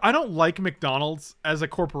 Dude, I don't like McDonald's as a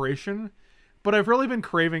corporation, but I've really been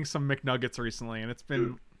craving some McNuggets recently, and it's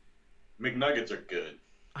been. Dude, McNuggets are good.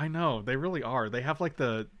 I know they really are. They have like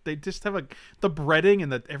they just have like the breading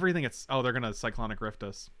and the everything. It's they're gonna cyclonic rift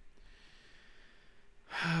us.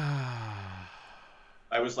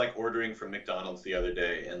 I was like ordering from McDonald's the other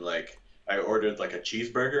day, and like I ordered like a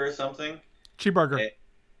cheeseburger or something. Cheeseburger.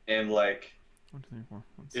 And like, 1, 2, 3, 4,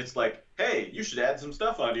 5, 6. it's like, hey, you should add some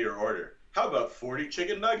stuff onto your order. How about 40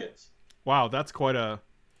 chicken nuggets? Wow, that's quite a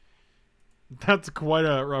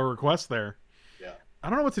request there. Yeah. I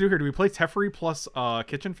don't know what to do here. Do we play Teferi plus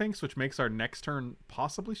Kitchen Finks, which makes our next turn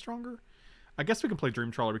possibly stronger? I guess we can play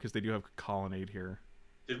Dream Trawler because they do have Colonnade here.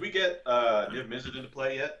 Did we get Niv Mizzet into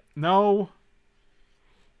play yet? No.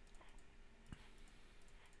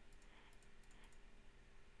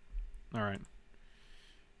 All right.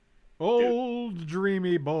 Old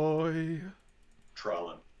dreamy boy.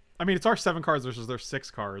 Trawling. I mean, it's our 7 cards versus their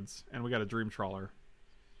 6 cards, and we got a Dream Trawler.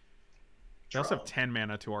 They also have 10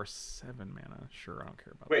 mana to our 7 mana. Sure, I don't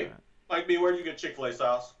care about Wait, that. Mike B, where'd you get Chick-fil-A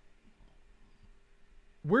sauce?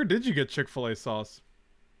 Where did you get Chick-fil-A sauce?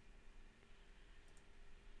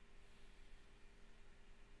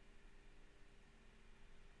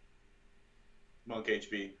 Monk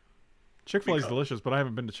HB. Chick-fil-A's delicious, but I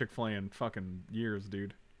haven't been to Chick-fil-A in fucking years,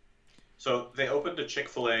 dude. So they opened a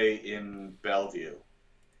Chick-fil-A in Bellevue,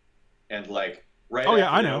 and like right Oh, after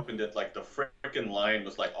yeah, I they know. opened it, like the frickin' line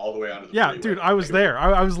was like all the way onto the Yeah, freeway. dude, I was there.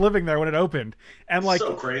 I was living there when it opened, and like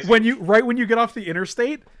So crazy. when you get off the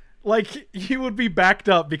interstate, like you would be backed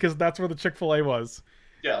up because that's where the Chick-fil-A was.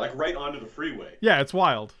 Yeah, like right onto the freeway. Yeah, it's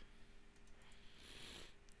wild.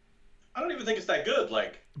 I don't even think it's that good.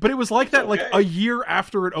 Like, But it was like It's that like okay. a year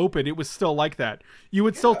after it opened. It was still like that. You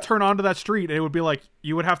would still Yeah. turn onto that street, and it would be like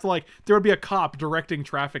you would have to like there would be a cop directing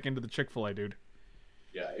traffic into the Chick-fil-A, dude.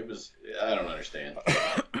 yeah, it was. I don't understand.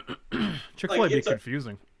 Chick-fil-A Like, be it's a-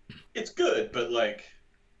 confusing. It's good, but like,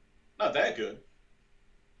 not that good.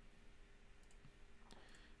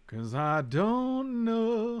 Cause I don't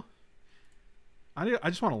know. I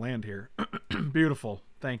just want to land here. Beautiful.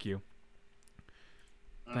 Thank you.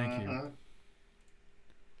 Thank you. Mhm.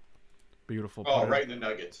 Beautiful. Oh, Put it- right in the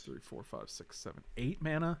nuggets. 3, 4, 5, 6, 7, 8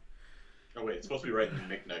 mana. Oh wait, it's supposed to be right in the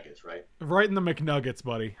McNuggets, right? Right in the McNuggets,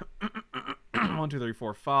 buddy. 1, 2, 3,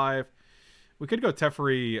 4, 5. We could go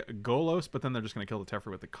Teferi Golos, but then they're just gonna kill the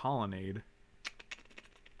Teferi with the Colonnade.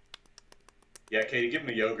 Yeah, Katie, give him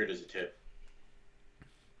the yogurt as a tip.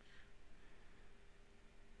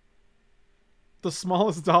 The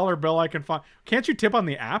smallest dollar bill I can find. Can't you tip on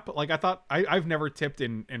the app? Like I thought I've never tipped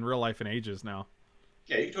in real life in ages now.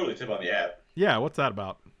 Yeah, you can totally tip on the app. Yeah, what's that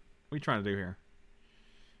about? What are you trying to do here?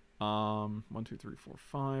 1, 2, 3, 4,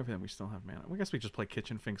 5, and we still have mana. I guess we just play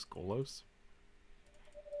Kitchen Finks Golos.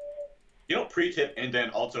 You don't pre-tip and then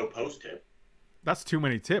also post-tip. That's too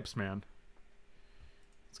many tips, man.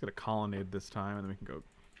 Let's get a Colonnade this time, and then we can go.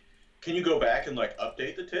 Can you go back and like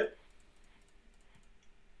update the tip?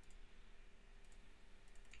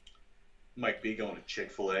 Might be going to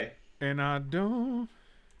Chick-fil-A. And I don't.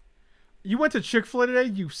 You went to Chick-fil-A today,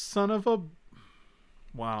 you son of a.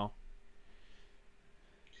 Wow.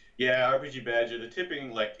 Yeah, RPG Badger, the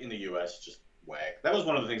tipping like in the US is just whack. That was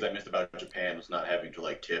one of the things I missed about Japan, was not having to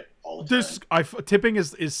like tip all the time. Tipping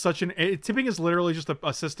is such an tipping is literally just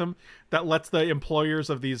a system that lets the employers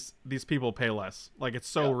of these people pay less. Like it's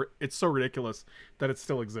so ridiculous that it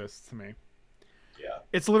still exists to me. Yeah.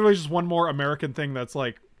 It's literally just one more American thing that's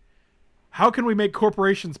like, how can we make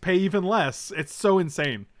corporations pay even less? It's so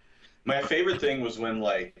insane. My favorite thing was when,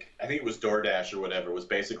 like, I think it was DoorDash or whatever, was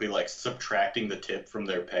basically, like, subtracting the tip from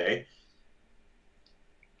their pay.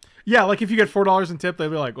 Yeah, like if you get $4 in tip, they'd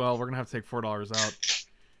be like, well, we're going to have to take $4 out.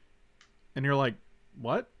 And you're like,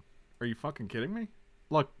 what? Are you fucking kidding me?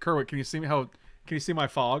 Look, Chrwhit, can you see my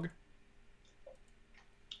fog?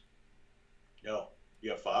 No. You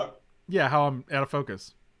have fog? Yeah, how I'm out of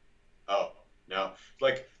focus. Oh, no.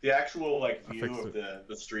 Like, the actual, like, I view fixed of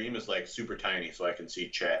the stream is, like, super tiny, so I can see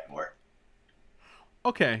chat more.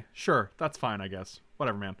 Okay, sure. That's fine, I guess.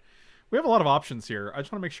 Whatever, man. We have a lot of options here. I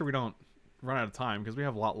just want to make sure we don't run out of time, because we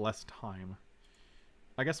have a lot less time.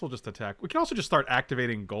 I guess we'll just attack. We can also just start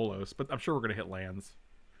activating Golos, but I'm sure we're going to hit lands.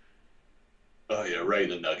 Oh, yeah, right in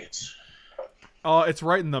the nuggets. Oh, it's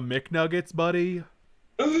right in the McNuggets, buddy.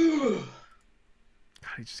 Ooh.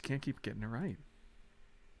 God, he just can't keep getting it right.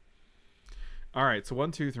 All right, so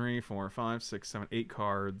 1, 2, 3, 4, 5, 6, 7, 8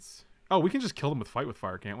 cards. Oh, we can just kill them with Fight with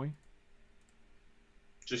Fire, can't we?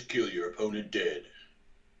 Just kill your opponent dead.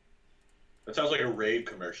 That sounds like a Raid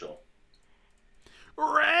commercial.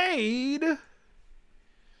 Raid!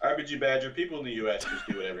 RPG Badger, people in the U.S. just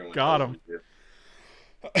do what everyone Got tells him. them to do.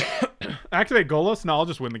 Activate goalless? No, I'll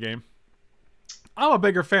just win the game. I'm a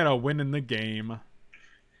bigger fan of winning the game.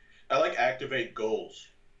 I like activate goals.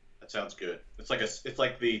 That sounds good. It's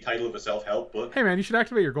like the title of a self-help book. Hey man, you should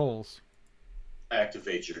activate your goals.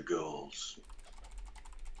 Activate your goals.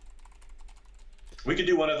 We could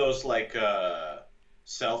do one of those like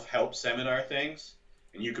self-help seminar things,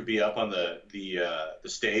 and you could be up on the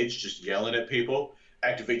stage just yelling at people.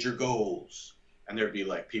 Activate your goals, and there'd be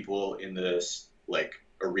like people in this like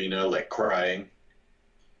arena like crying,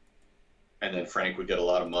 and then Frank would get a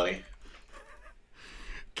lot of money.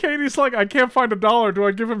 Katie's like, I can't find $1. Do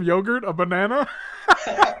I give him yogurt, a banana?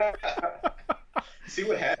 See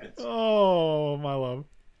what happens. Oh, my love.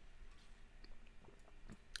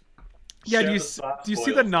 Yeah, Share do you the soft see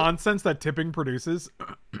the boils. nonsense that tipping produces?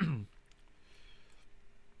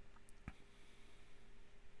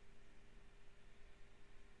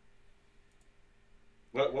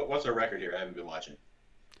 What's our record here? I haven't been watching.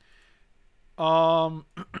 We're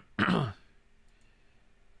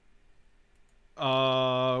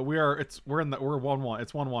 1-1.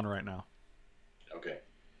 It's 1-1 right now. Okay.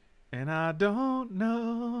 And I don't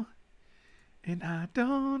know, and I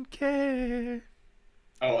don't care.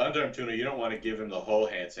 Oh, Undone Tuna, you don't want to give him the whole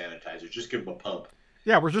hand sanitizer. Just give him a pump.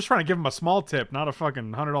 Yeah, we're just trying to give him a small tip, not a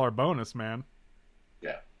fucking $100 bonus, man.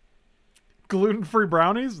 Yeah. Gluten-free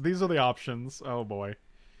brownies? These are the options. Oh, boy.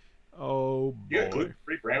 Oh, boy. You got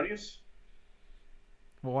gluten-free brownies?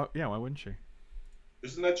 Well, yeah, why wouldn't she?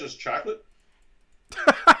 Isn't that just chocolate?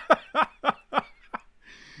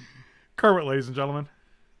 Chrwhit, ladies and gentlemen.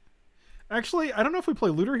 Actually, I don't know if we play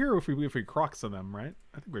looter here or if we crocs on them, right?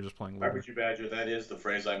 I think we're just playing looter. Barbecue Badger, that is the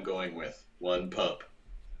phrase I'm going with. One pump.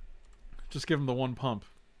 Just give him the one pump.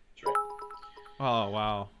 That's right. Oh,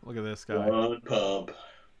 wow. Look at this guy. One pump,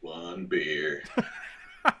 one beer.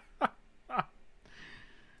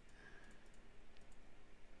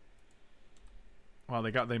 Wow,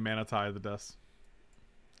 they manatized the dust.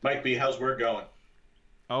 Mike B, how's work going?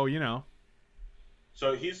 Oh, you know.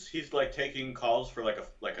 So he's like taking calls for like a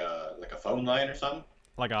phone line or something?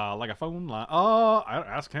 Like a phone line. Oh,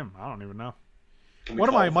 ask him. I don't even know. Can we What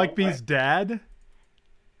am call I, the Mike phone B's line? dad?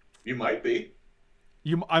 You might be.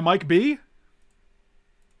 I Mike B?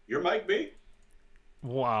 You're Mike B?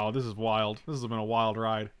 Wow, this is wild. This has been a wild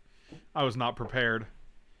ride. I was not prepared.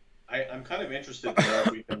 I'm kind of interested to know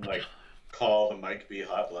if we can like call the Mike B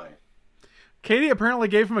hotline. Katie apparently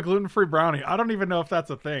gave him a gluten-free brownie. I don't even know if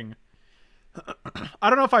that's a thing. I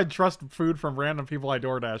don't know if I'd trust food from random people I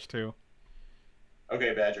DoorDash to.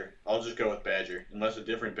 Okay, Badger. I'll just go with Badger, unless a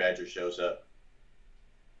different Badger shows up.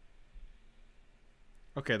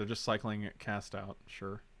 Okay, they're just cycling it cast out.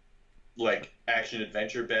 Sure. Like action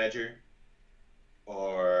adventure Badger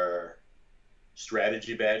or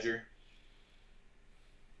strategy Badger.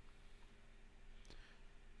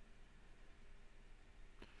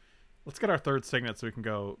 Let's get our third signet so we can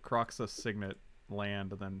go Croxa signet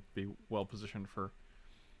land and then be well positioned for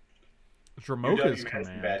Dramoka's UW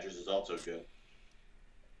command. Badgers is also good.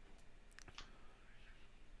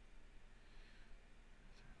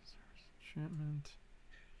 Enchantment.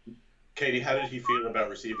 Katie, how did he feel about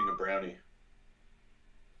receiving a brownie?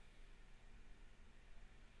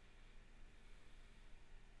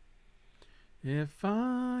 If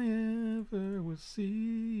I ever will see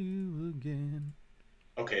you again.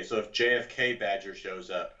 Okay, so if JFK Badger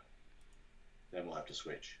shows up, then we'll have to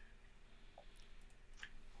switch.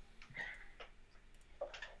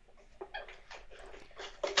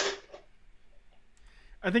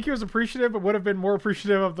 I think he was appreciative, but would have been more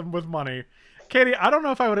appreciative of them with money. Katie, I don't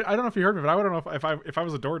know if I would. I don't know if you heard me, but I don't know if I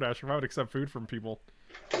was a DoorDash, if I would accept food from people.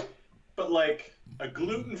 But like a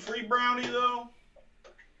gluten-free brownie, though.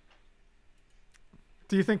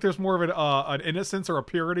 Do you think there's more of an innocence or a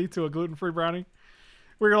purity to a gluten-free brownie?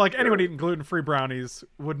 Where you're like, anyone eating gluten-free brownies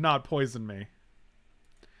would not poison me.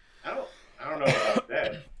 I don't know about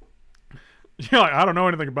that. Yeah, like, I don't know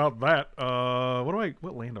anything about that.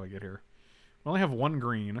 What land do I get here? We only have one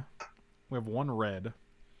green. We have one red.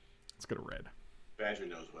 Let's get a red. Badger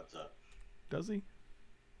knows what's up. Does he?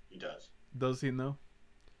 He does. Does he know?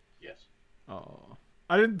 Yes. Oh,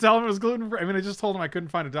 I didn't tell him it was gluten-free. I mean, I just told him I couldn't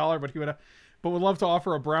find $1, but would love to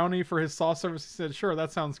offer a brownie for his sauce service. He said, "Sure,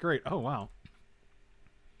 that sounds great." Oh wow.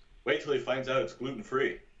 Wait till he finds out it's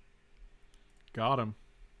gluten-free. Got him.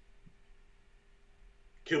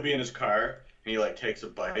 He'll be in his car, and he like takes a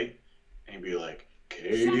bite, and he'll be like, Shut up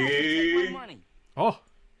and take my Katie. money. Oh,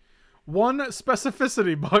 one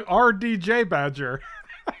specificity by RDJ Badger.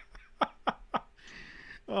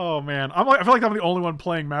 Oh man, I feel like I'm the only one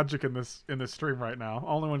playing Magic in this stream right now.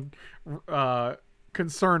 Only one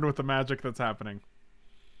concerned with the magic that's happening.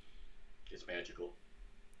 It's magical.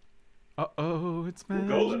 Uh-oh, it's Ooh, magic.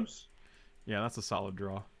 Golos. Yeah, that's a solid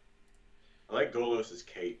draw. I like Golos'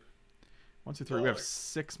 cape. 1, 2, 3. We have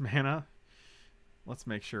 6 mana. Let's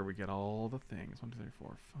make sure we get all the things. 1, 2, 3,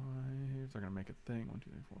 4, 5. They're gonna make a thing. 1,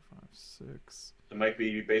 2, 3, 4, 5, 6. It might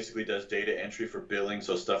be he basically does data entry for billing,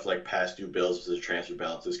 so stuff like past due bills if there's a transfer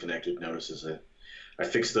balance disconnected notices it. I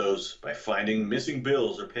fix those by finding missing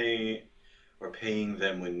bills or paying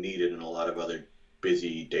them when needed, and a lot of other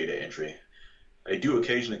busy data entry. I do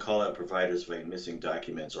occasionally call out providers if I missing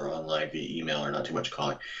documents or online via email or not too much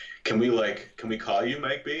calling. Can we call you,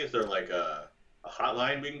 Mike B? Is there like a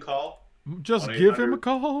hotline we can call? Just give him a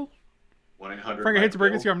call. 1-800. Frank, I hate to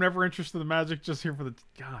break it to you. I'm never interested in the Magic. Just here for the.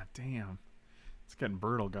 God damn, it's getting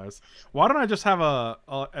brutal, guys. Why don't I just have a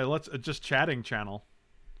just chatting channel?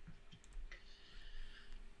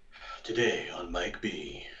 Today on Mike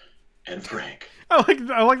B and Frank.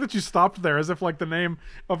 I like that you stopped there, as if like the name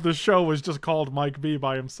of the show was just called Mike B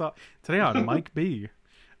by himself. Today on Mike B.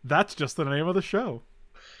 That's just the name of the show.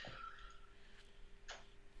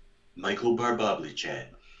 Michael Barbably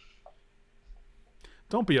chat.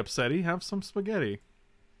 Don't be upsetty. Have some spaghetti.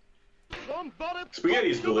 Spaghetti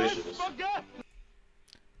is delicious.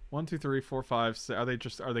 1, 2, 3, 4, 5,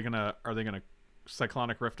 6. Are they gonna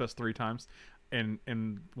Cyclonic Rift us 3 times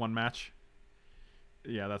in one match?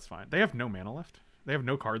 Yeah, that's fine. They have no mana left. They have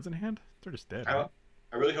no cards in hand. They're just dead. Right?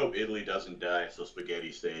 I really hope Italy doesn't die, so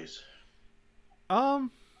spaghetti stays. Yeah,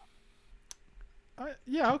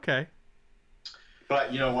 okay.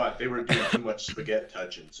 But you know what? They were doing too much spaghetti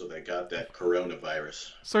touching, so they got that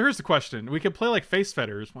coronavirus. So here's the question: we could play like Face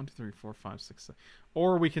Fetters, 1, 2, 3, 4, 5, 6, 7,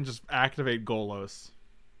 or we can just activate Golos.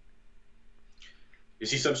 Is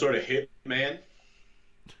he some sort of hit man?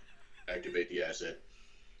 Activate the asset.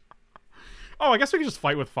 Oh, I guess we can just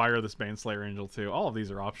fight with fire this Baneslayer Angel too. All of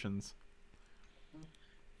these are options.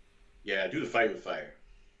 Yeah, do the fight with fire.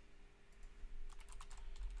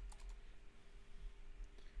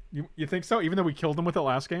 You think so? Even though we killed him with it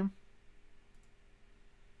last game?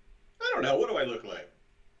 I don't know. What do I look like?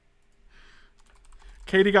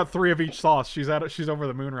 Katie got 3 of each sauce. She's over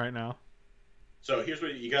the moon right now. So here's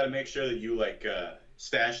what you got to make sure that you like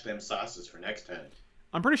stash them sauces for next time.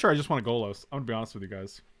 I'm pretty sure I just want a Golos. I'm gonna be honest with you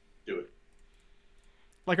guys. Do it.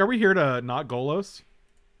 Like, are we here to not Golos?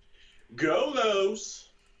 Golos.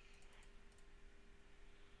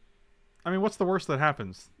 I mean, what's the worst that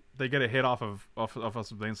happens? They get a hit off of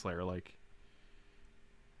us with Baneslayer. Like,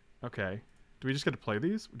 okay, do we just get to play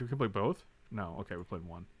these? Do we can play both? No. Okay, we played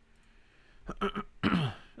one.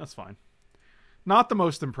 That's fine. Not the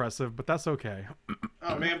most impressive, but that's okay.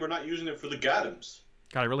 Oh man, we're not using it for the Gothams.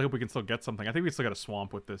 God, I really hope we can still get something. I think we still got a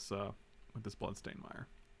swamp with this Bloodstained Mire.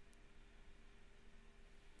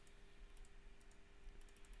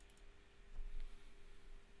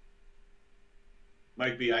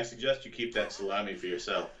 Mike B, I suggest you keep that salami for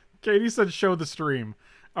yourself. Katie said show the stream.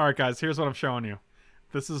 All right, guys, here's what I'm showing you.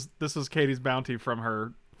 This is Katie's bounty from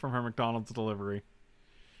her McDonald's delivery.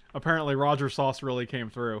 Apparently Roger Sauce really came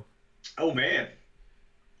through. Oh man.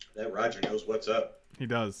 That Roger knows what's up. He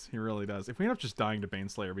does. He really does. If we end up just dying to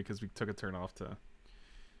Baneslayer because we took a turn off to...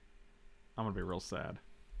 I'm going to be real sad.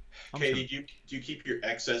 Katie, do you keep your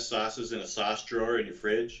excess sauces in a sauce drawer in your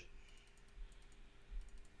fridge?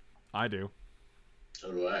 I do.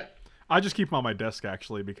 So do I. I just keep them on my desk,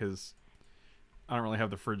 actually, because I don't really have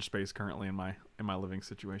the fridge space currently in my living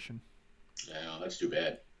situation. No, that's too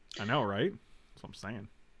bad. I know, right? That's what I'm saying.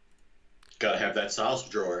 Gotta have that sauce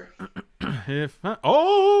drawer.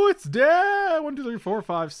 Oh, it's dead. 1, 2, 3, 4,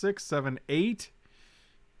 5, 6, 7, 8.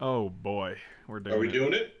 Oh boy, we're doing it. Are we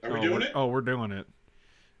doing it? Are we doing it? Oh, we're doing it.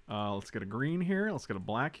 Let's get a green here. Let's get a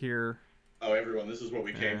black here. Oh, everyone, this is what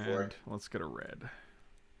we came for. Let's get a red.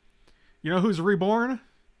 You know who's reborn?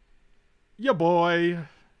 Ya boy.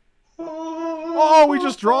 Oh, we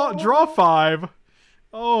just draw 5.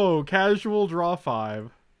 Oh, casual draw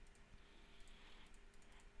 5.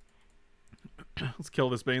 Let's kill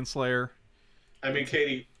this Baneslayer. I mean,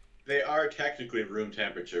 Katie, they are technically room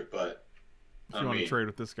temperature, but if you want to trade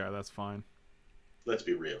with this guy, that's fine. Let's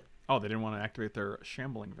be real. Oh, they didn't want to activate their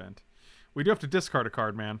shambling vent. We do have to discard a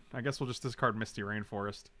card, man. I guess we'll just discard Misty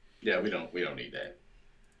Rainforest. Yeah, we don't need that.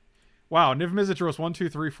 Wow, Niv Mizzet drew us 1, 2,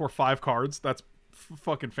 3, 4, 5 cards. That's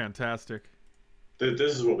fucking fantastic.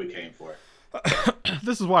 This is what we came for.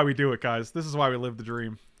 This is why we do it, guys. This is why we live the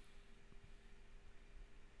dream.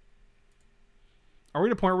 Are we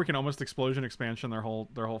at a point where we can almost explosion expansion their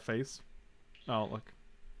whole face? Oh, look.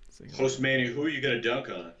 Hostmania, who are you gonna dunk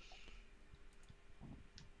on?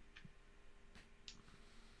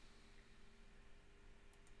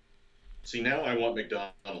 See, now I want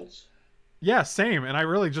McDonald's. Yeah, same. And I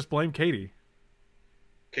really just blame Katie.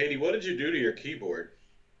 Katie, what did you do to your keyboard?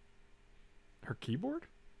 Her keyboard?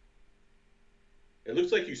 It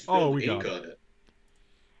looks like you Oh, spilled we got ink it. on it.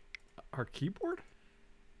 Her keyboard?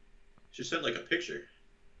 She sent like a picture.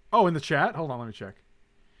 Oh, in the chat? Hold on, let me check.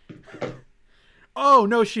 Oh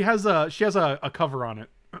no, she has a cover on it.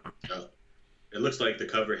 Oh. It looks like the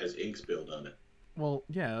cover has ink spilled on it. Well,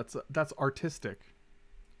 yeah, that's artistic.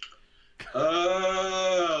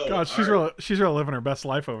 Oh, God, she's really living her best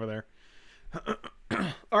life over there.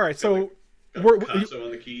 All right, so got Picasso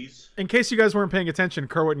on the keys. in case you guys weren't paying attention,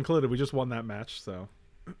 Chrwhit included, we just won that match. So.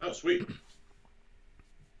 Oh, sweet.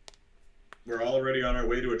 We're already on our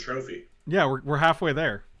way to a trophy. Yeah, we're halfway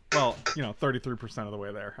there. Well, 33% of the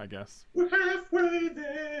way there, I guess. We're halfway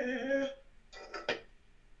there.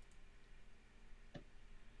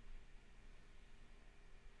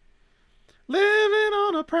 Living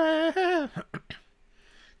on a prayer.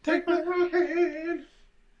 Take my hand.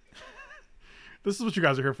 This is what you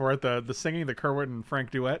guys are here for, right? The singing, the Chrwhit and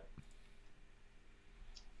Frank duet.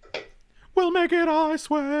 We'll make it, I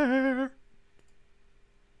swear.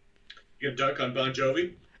 You gonna dunk on Bon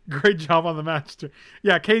Jovi? Great job on the match, too.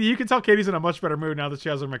 Yeah, Katie, you can tell Katie's in a much better mood now that she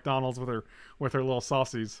has her McDonald's with her little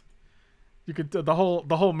saucies. You could the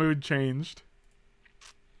whole mood changed.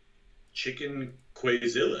 Chicken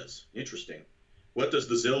Quazillas. Interesting. What does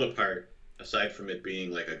the Zilla part, aside from it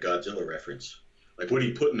being like a Godzilla reference, like what are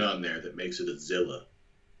you putting on there that makes it a Zilla?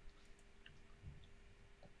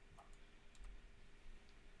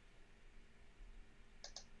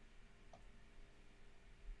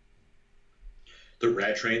 The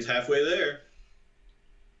rat train's halfway there.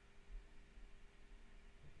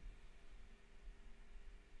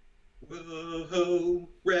 Whoa,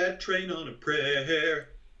 rat train on a prayer.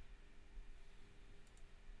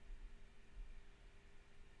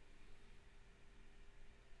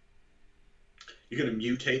 You're gonna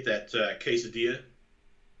mutate that quesadilla?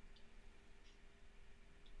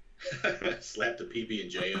 Slap the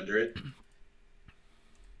PB&J under it.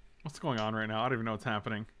 What's going on right now? I don't even know what's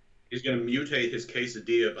happening. He's gonna mutate his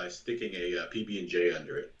quesadilla by sticking a PB&J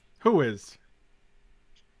under it. Who is?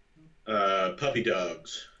 Puppy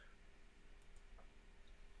dogs.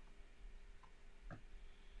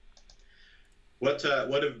 What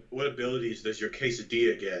abilities does your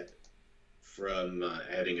quesadilla get from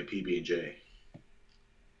adding a PB&J?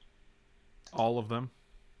 All of them.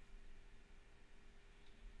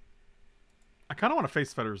 I kind of want to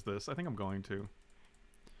face fetters this. I think I'm going to.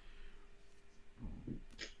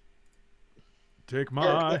 Take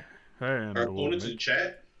my hand. Our opponents in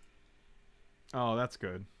chat? Oh, that's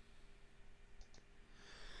good.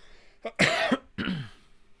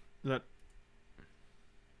 That.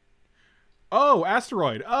 Oh,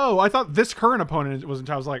 Asteroid. Oh, I thought this current opponent was in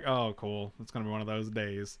chat. I was like, oh, cool. It's going to be one of those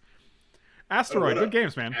days. Asteroid. Good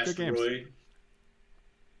games, man. Asteroid. Good games.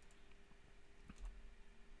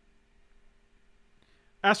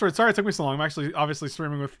 Asteroid, sorry it took me so long. I'm actually obviously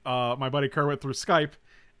streaming with my buddy Chrwhit through Skype,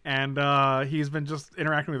 and he's been just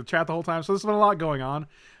interacting with the chat the whole time, so there's been a lot going on.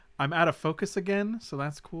 I'm out of focus again, so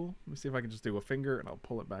that's cool. Let me see if I can just do a finger, and I'll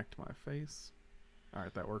pull it back to my face. All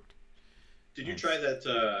right, that worked. Did you try that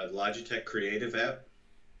Logitech Creative app?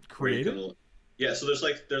 Creative? Yeah, so there's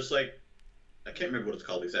like I can't remember what it's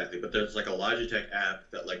called exactly, but there's like a Logitech app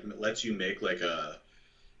that like lets you make like a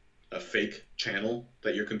fake channel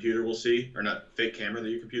that your computer will see, or not fake camera that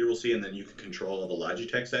your computer will see, and then you can control all the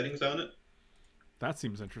Logitech settings on it. That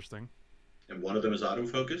seems interesting. And one of them is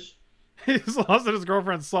autofocus. He's lost at his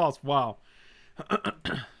girlfriend's sauce. Wow.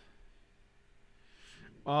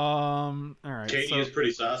 All right. Katie is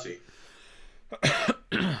pretty saucy.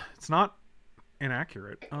 It's not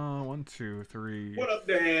inaccurate. 1, 2, 3. What up,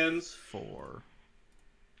 Dans? 4.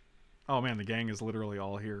 Oh man, the gang is literally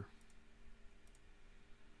all here.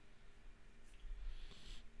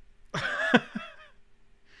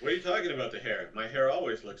 What are you talking about, the hair? My hair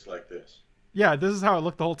always looks like this. Yeah, this is how it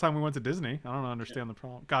looked the whole time we went to Disney. I don't understand the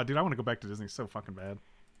problem. God, dude, I want to go back to Disney so fucking bad.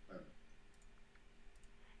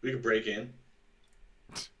 We could break in.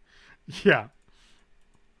 Yeah.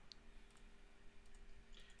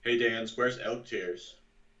 Hey, Dans, where's elk tears?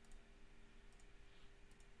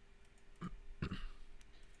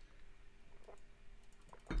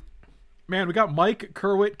 Man, we got Mike,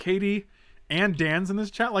 Chrwhit, Katie, and Dan's in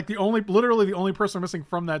this chat. Like literally the only person missing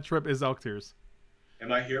from that trip is Elk Tears.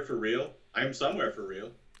 Am I here for real? I'm somewhere for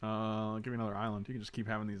real. Give me another island. You can just keep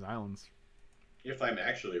having these islands. If I'm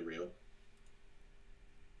actually real.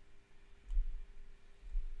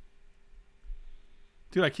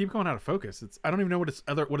 Dude, I keep going out of focus. I don't even know what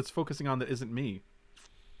it's focusing on that isn't me.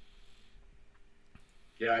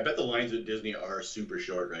 Yeah, I bet the lines at Disney are super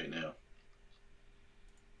short right now.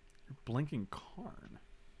 You're blinking Karn.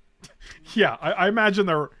 Yeah, I imagine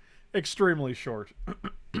they're extremely short.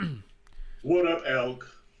 What up, elk?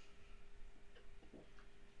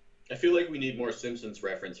 I feel like we need more Simpsons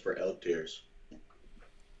reference for elk tears.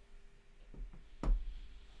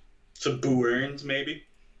 Some boo earns, maybe?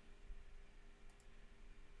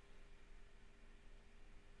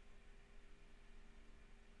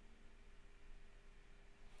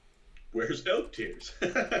 Where's elk tears?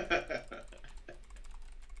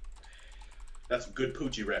 That's some good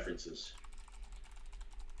Poochie references.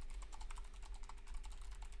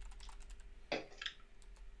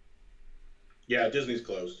 Yeah, Disney's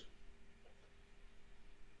closed.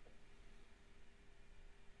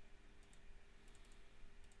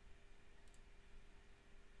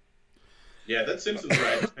 Yeah, that Simpsons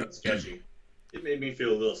ride was kind of sketchy. It made me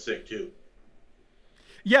feel a little sick too.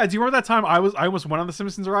 Yeah, do you remember that time I was one on the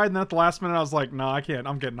Simpsons ride, and then at the last minute I was like, no, I can't.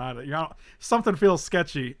 I'm getting out of it. You know, something feels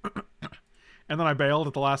sketchy. And then I bailed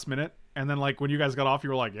at the last minute. And then like when you guys got off, you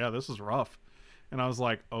were like, yeah, this is rough. And I was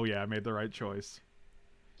like, oh yeah, I made the right choice.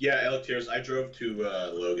 Yeah, elk tears. I drove to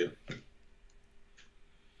Logan.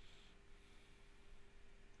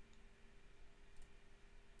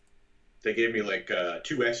 They gave me like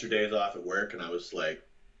 2 extra days off at work, and I was like,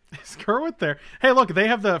 Is Chrwhit there? Hey, look, they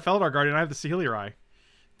have the Feldar Guardian. I have the Sihili.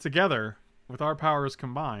 Together, with our powers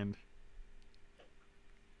combined.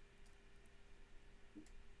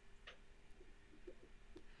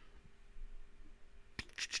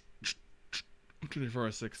 Two,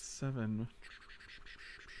 4, 6, 7.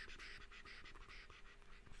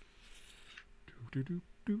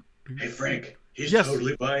 hey, Frank, he's Yes.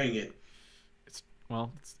 totally buying it.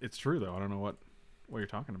 Well, it's true though. I don't know what you're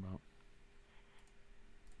talking about.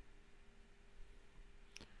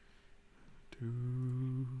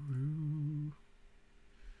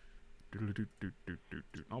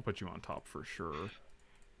 I'll put you on top for sure.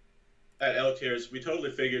 At elk tears, we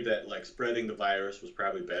totally figured that like spreading the virus was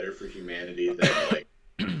probably better for humanity than like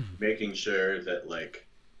making sure that like,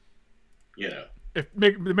 you know.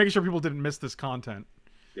 Making sure people didn't miss this content.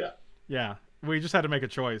 Yeah. Yeah. We just had to make a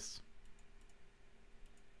choice.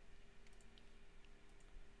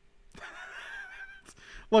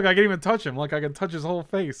 Look, I can even touch him. Look, I can touch his whole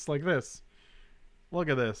face like this. Look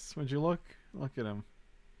at this. Would you look? Look at him.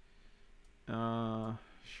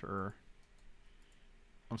 Sure.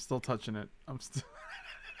 I'm still touching it. I'm still...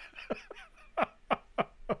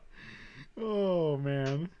 Oh,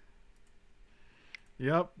 man.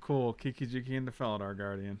 Yep, cool. Kiki Jiki and the Feldar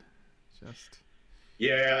Guardian. Just...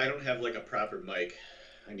 Yeah, I don't have like a proper mic.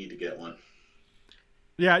 I need to get one.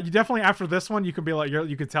 Yeah, you definitely, after this one, you can be like,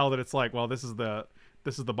 you can tell that it's like, well, this is the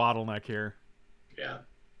bottleneck here. Yeah.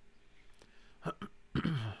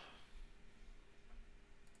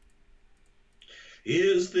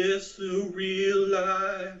 Is this the real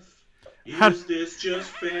life? Is this just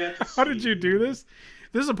fantasy? How did you do this?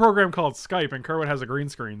 This is a program called Skype, and Chrwhit has a green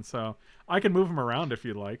screen, so I can move him around if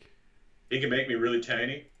you'd like. He can make me really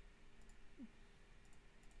tiny.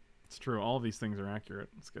 It's true. All of these things are accurate.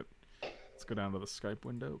 Let's go down to the Skype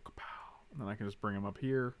window. And then I can just bring him up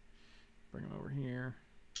here. Bring him over here.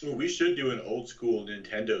 Well, we should do an old school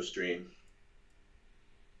Nintendo stream.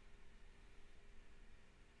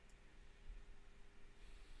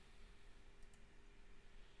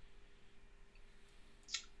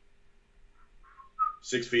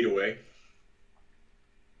 Six feet away.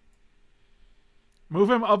 Move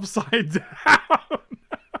him upside down.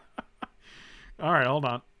 All right, hold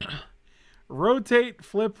on. Rotate,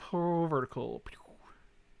 flip, or vertical.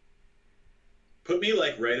 Put me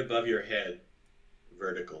like right above your head.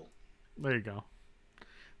 Vertical. There you go.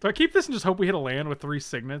 Do I keep this and just hope we hit a land with 3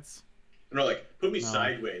 signets? No, like put me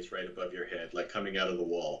sideways right above your head, like coming out of the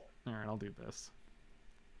wall. All right, I'll do this.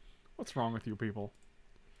 What's wrong with you people?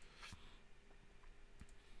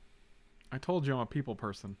 I told you I'm a people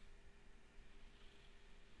person.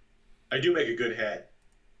 I do make a good hat.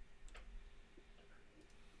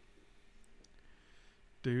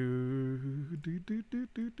 Do.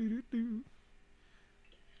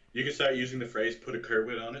 You can start using the phrase "put a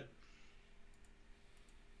Chrwhit on it."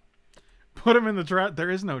 Put him in the trash.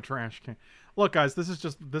 There is no trash can. Look, guys, this is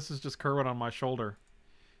just Chrwhit on my shoulder.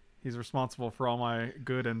 He's responsible for all my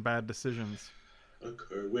good and bad decisions. A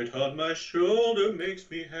Chrwhit on my shoulder makes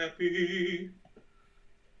me happy.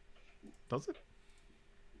 Does it?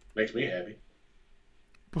 Makes me happy.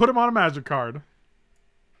 Put him on a magic card.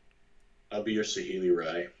 I'll be your Sihili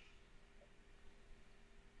Rai.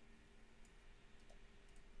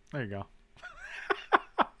 There you go.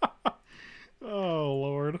 Oh,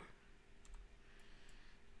 Lord.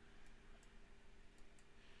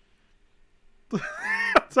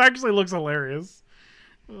 This actually looks hilarious.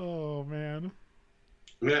 Oh, man.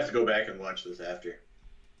 I'm gonna have to go back and watch this after.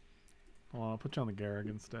 Hold on, I'll put you on the Garrick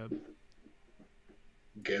instead.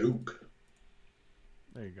 Garuk.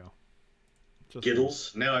 There you go. Just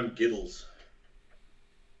Giddles. Now I'm Giddles.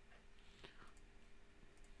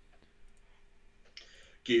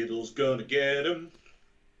 Giddles gonna get him.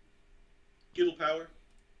 Giddle power.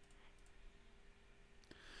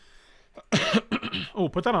 Oh,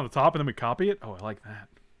 put that on the top and then we copy it? Oh, I like that.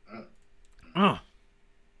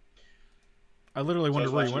 I literally So I wondered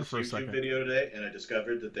was where you watching went for a this YouTube second. video today, and I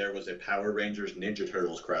discovered that there was a Power Rangers Ninja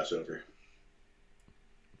Turtles crossover.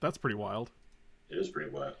 That's pretty wild. It is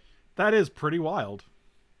pretty wild. That is pretty wild.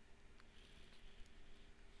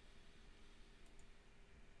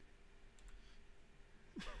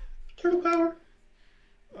 Turtle power.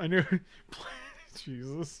 I knew.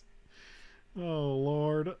 Jesus. Oh,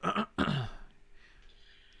 Lord.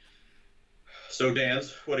 So,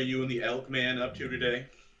 Dan's, what are you and the Elk Man up to today?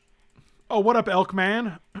 Oh, what up, Elk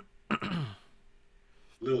Man?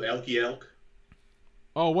 Little Elky Elk.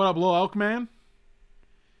 Oh, what up, little Elk Man?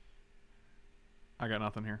 I got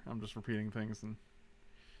nothing here. I'm just repeating things. And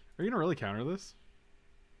are you gonna really counter this?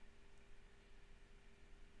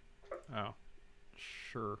 Oh,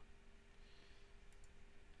 sure.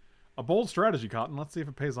 A bold strategy, Cotton. Let's see if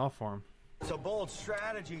it pays off for him. It's a bold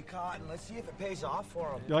strategy, Cotton. Let's see if it pays off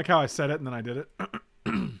for him. You like how I said it and then I did it?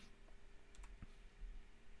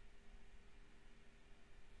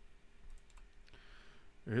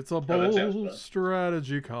 It's a that sounds bold fun.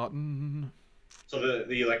 strategy, Cotton. So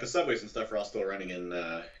the subways and stuff are all still running in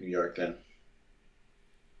New York then.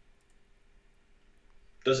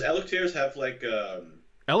 Does Electears have like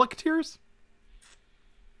Electears?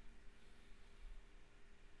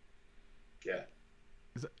 yeah,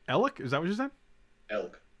 Is it Elk? Is that what you said?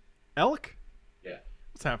 Elk. Elk? Yeah.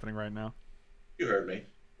 What's happening right now? You heard me.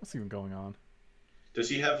 What's even going on? Does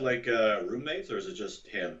he have like roommates or is it just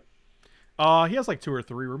him? He has like 2 or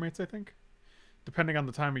 3 roommates, I think, depending on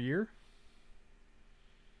the time of year.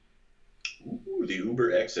 Ooh, the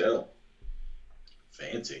Uber XL.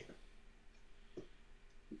 Fancy.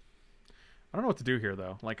 I don't know what to do here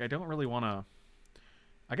though. Like, I don't really want to.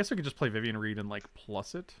 I guess we could just play Vivian Reed and like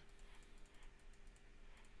plus it.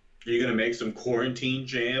 Are you gonna make some quarantine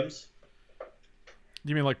jams?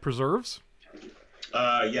 You mean like preserves?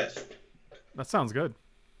 Yes. That sounds good.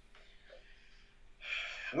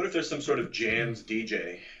 I wonder if there's some sort of jams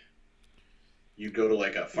DJ. You go to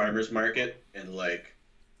like a farmer's market and like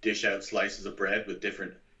dish out slices of bread with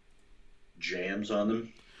different jams on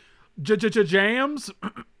them. Jams.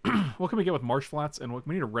 What can we get with marsh flats? And we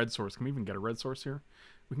need a red source. Can we even get a red source here?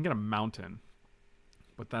 We can get a mountain,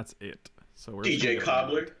 but that's it. So we're just gonna DJ get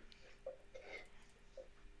Cobbler.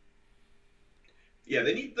 Yeah,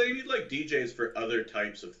 they need like DJs for other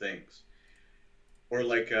types of things, or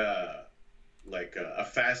like a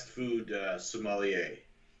fast food sommelier.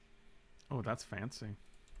 Oh, that's fancy.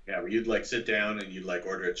 Yeah, where you'd like sit down and you'd like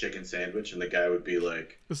order a chicken sandwich, and the guy would be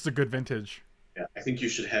like, This is a good vintage. "Yeah, I think you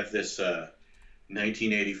should have this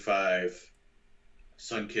 1985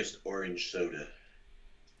 sun-kissed orange soda."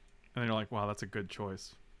 And then you're like, wow, that's a good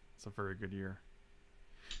choice. It's a very good year.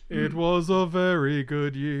 It was a very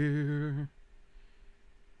good year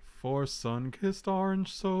for sun-kissed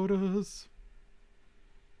orange sodas.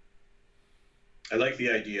 I like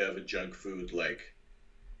the idea of a junk food, like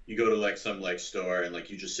you go to like some like store and like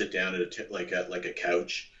you just sit down at a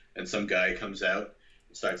couch and some guy comes out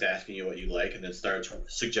and starts asking you what you like and then starts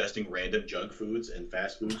suggesting random junk foods and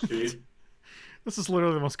fast foods to you. This is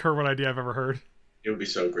literally the most Chrwhit idea I've ever heard. It would be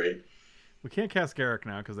so great. We can't cast Garrick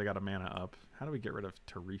now because they got a mana up. How do we get rid of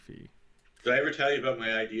Tarifi? Did I ever tell you about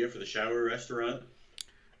my idea for the shower restaurant?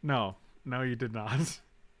 No, you did not.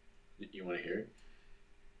 You want to hear it?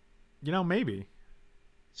 You know, maybe.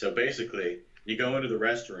 So basically, you go into the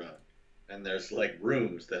restaurant and there's like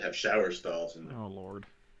rooms that have shower stalls in them. Oh Lord.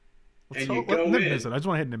 And what you go Nim in. is it? I just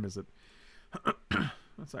want to hit Nim is it.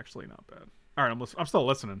 That's actually not bad. All right, I'm still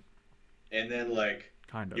listening. And then like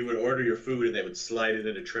Kind of. you would order your food and they would slide it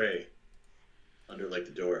in a tray under like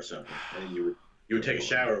the door or something, and then you would take a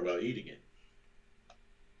shower while eating it.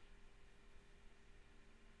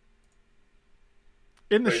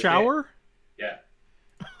 In the Right, shower? Yeah.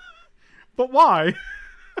 But why?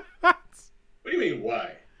 What do you mean,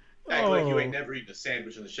 why? Act like you Oh. ain't never eaten a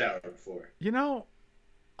sandwich in the shower before. You know,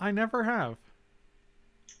 I never have.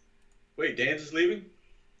 Wait, Dan's is leaving?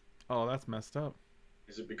 Oh, that's messed up.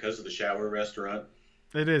 Is it because of the shower restaurant?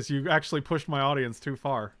 It is. You actually pushed my audience too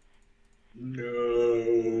far.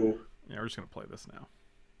 No. Yeah, we're just going to play this now.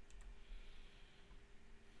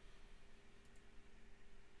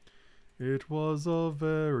 It was a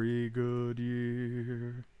very good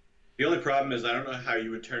year. The only problem is I don't know how you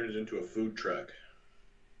would turn it into a food truck.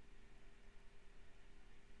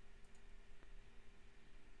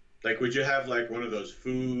 Like, would you have like one of those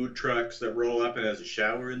food trucks that roll up and has a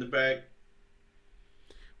shower in the back?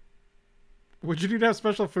 Would you need to have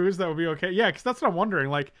special foods that would be okay? Yeah, because that's what I'm wondering.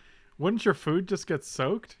 Like, wouldn't your food just get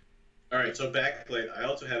soaked? All right, so backplate. I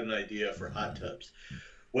also had an idea for hot tubs.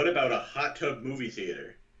 What about a hot tub movie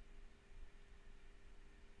theater?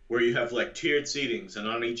 Where you have like tiered seatings, and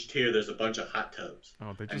on each tier there's a bunch of hot tubs.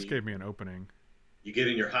 Oh, they just gave me an opening. You get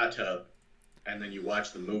in your hot tub, and then you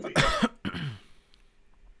watch the movie.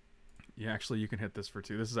 Yeah, actually, you can hit this for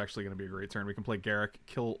 2. This is actually going to be a great turn. We can play Garrick,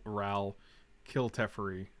 kill Ral, kill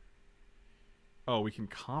Teferi. Oh, we can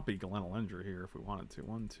copy Glenelendra here if we wanted to.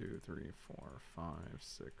 1, 2, 3, 4, 5,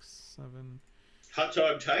 6, 7. Hot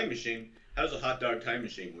dog time machine. How does a hot dog time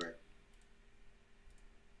machine work?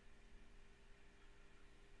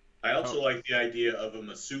 I also like the idea of a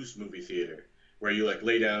masseuse movie theater where you like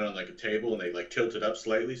lay down on like a table and they like tilt it up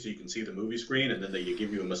slightly so you can see the movie screen, and then they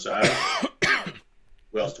give you a massage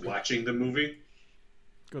whilst watching the movie.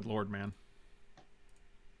 Good lord, man.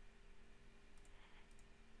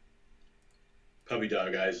 Puppy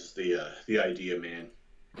dog eyes is the idea, man,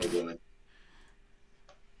 or woman.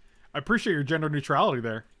 I appreciate your gender neutrality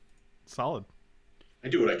there. Solid. I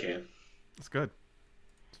do what I can. That's good.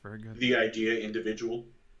 It's very good. The idea individual.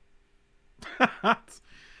 All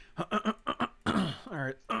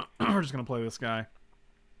right. We're just going to play this guy.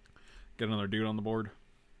 Get another dude on the board.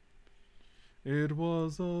 It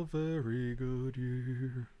was a very good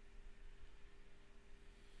year.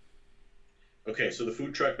 Okay, so the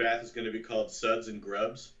food truck bath is going to be called Suds and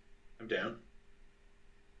Grubs. I'm down.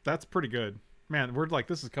 That's pretty good. Man, we're like,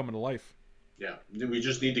 this is coming to life. Yeah, we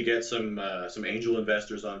just need to get some angel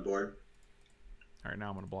investors on board. All right, now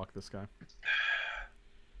I'm going to block this guy.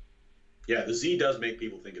 Yeah, the Z does make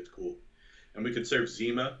people think it's cool. And we could serve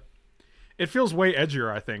Zima. It feels way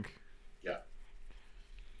edgier, I think. Yeah.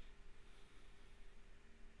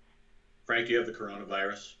 Frank, do you have the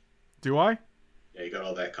coronavirus? Do I? Yeah, you got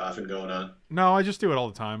all that coughing going on? No, I just do it all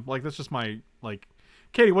the time. Like, that's just my, like...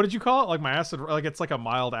 Katie, what did you call it? Like my acid... Like, it's like a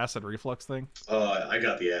mild acid reflux thing? Oh, I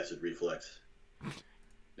got the acid reflux.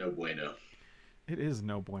 No bueno. It is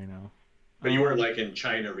no bueno. But you were, like, in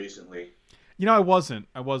China recently. You know, I wasn't.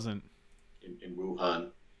 In Wuhan.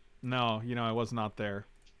 No, you know, I was not there.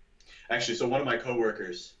 Actually, so one of my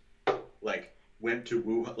coworkers, like, went to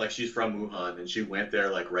Wuhan, like, she's from Wuhan, and she went there,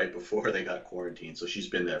 like, right before they got quarantined, so she's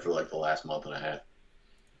been there for, like, the last month and a half.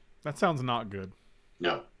 That sounds not good.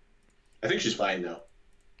 No. I think she's fine, though.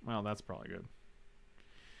 Well, that's probably good.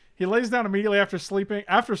 He lays down immediately after sleeping.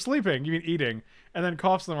 After sleeping, you mean eating, and then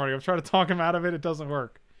coughs in the morning. I've tried to talk him out of it. It doesn't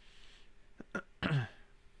work.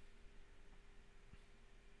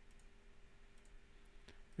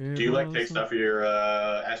 Do you like take stuff for your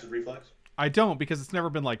acid reflux? I don't, because it's never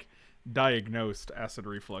been like diagnosed acid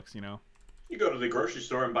reflux, you know. You go to the grocery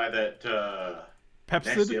store and buy that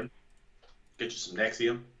Pepsid. Nexium. Get you some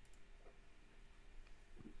Nexium.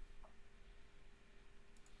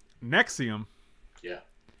 Nexium. Yeah.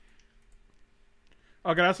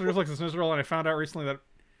 Oh, got acid reflux is miserable, and I found out recently that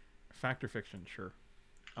fact or fiction, sure.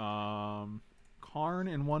 Karn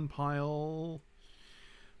in one pile.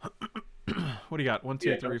 What do you got? 1, 2,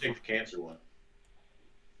 Yeah, 3, don't 4. take the cancer one.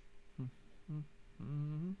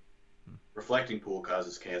 Reflecting pool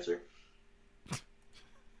causes cancer. I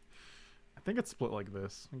think it's split like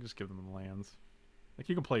this. I can just give them the lands. Like,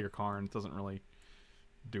 you can play your Karn. It doesn't really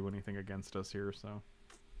do anything against us here, so.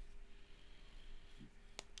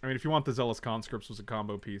 I mean, if you want the Zealous Conscripts was a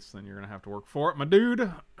combo piece, then you're going to have to work for it, my dude.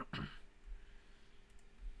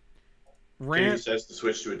 Katie says to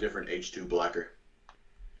switch to a different H2 blocker.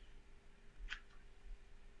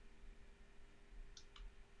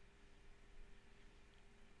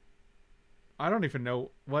 I don't even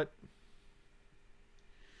know what...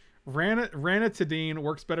 Ranitidine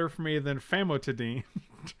works better for me than famotidine.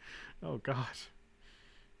 Oh, God.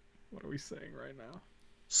 What are we saying right now?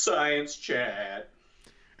 Science chat.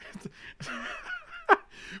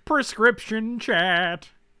 Prescription chat.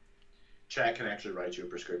 Chat can actually write you a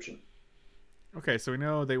prescription. Okay, so we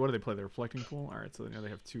know they... What do they play? The Reflecting Pool? Alright, so they know they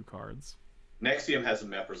have 2 cards. Nexium has a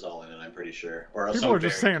meprazole in it, I'm pretty sure. Or People are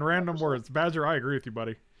just saying random words. Badger, I agree with you,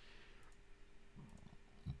 buddy.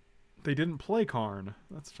 They didn't play Karn.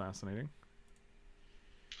 That's fascinating.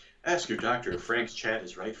 Ask your doctor if Frank's chat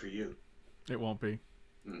is right for you. It won't be.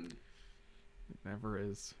 Mm. It never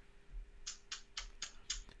is.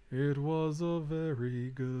 It was a very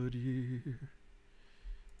good year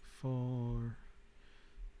for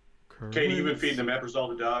Katie, you been feeding the meprazole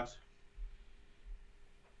to dogs?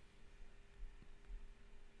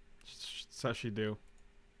 success she do.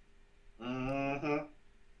 Mm-hmm.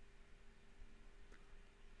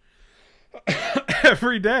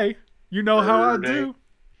 Every day. You know how I do.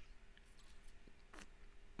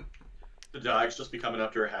 The dogs just be coming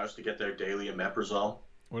up to her house to get their daily omeprazole.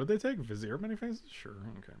 What did they take? Vizier many faces? Sure, I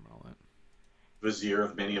don't care about all that. Vizier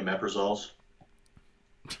of many omeprazoles.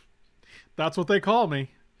 That's what they call me.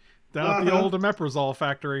 Down at the old omeprazole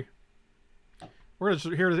factory. We're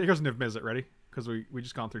gonna here's Niv Mizzet, ready? Because we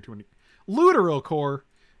just gone through too many. Luteral core,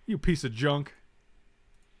 you piece of junk.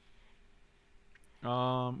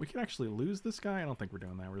 We can actually lose this guy. I don't think we're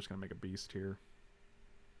doing that. We're just gonna make a beast here.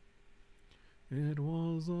 It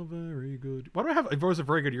was a very good. Why do I have? It was a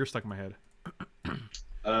very good year stuck in my head.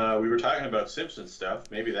 We were talking about Simpsons stuff.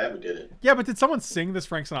 Maybe that did it. Yeah, but did someone sing this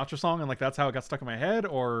Frank Sinatra song and like that's how it got stuck in my head,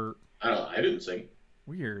 or? I don't know. I didn't sing.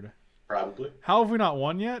 Weird. Probably. How have we not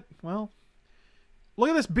won yet? Well, look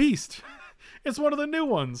at this beast. It's one of the new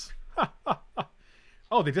ones.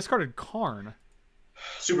 Oh, they discarded Karn.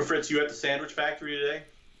 Super Fritz, you at the sandwich factory today?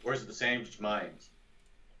 Or is it the sandwich mines?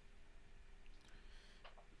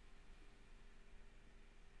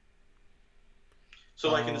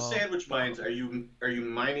 So, like in the sandwich mines, are you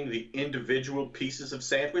mining the individual pieces of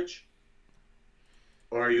sandwich,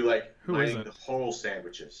 or are you like mining the whole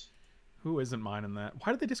sandwiches? Who isn't mining that?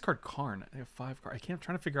 Why did they discard Karn? They have 5 Karn. I'm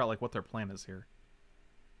trying to figure out like what their plan is here.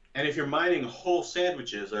 And if you're mining whole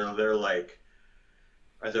sandwiches, are there like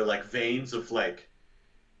veins of like?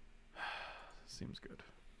 Seems good.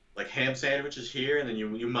 Like ham sandwiches here, and then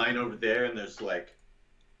you mine over there, and there's like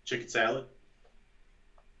chicken salad.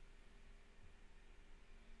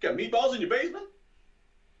 Got meatballs in your basement?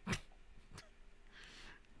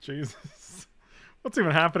 Jesus. What's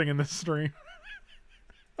even happening in this stream?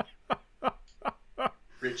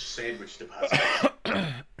 Rich sandwich deposit.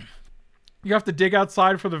 You have to dig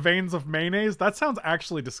outside for the veins of mayonnaise? That sounds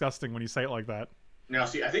actually disgusting when you say it like that. Now,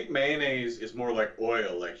 see, I think mayonnaise is more like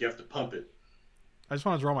oil. Like, you have to pump it. I just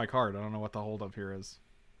want to draw my card. I don't know what the holdup here is.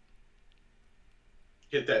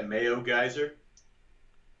 Hit that mayo geyser.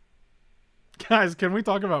 Guys, can we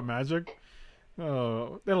talk about Magic?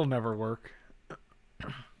 Oh, it'll never work.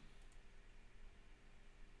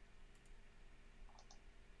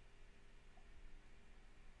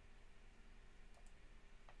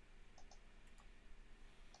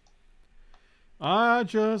 I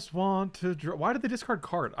just want to draw. Why did they discard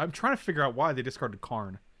card? I'm trying to figure out why they discarded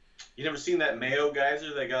Karn. You never seen that mayo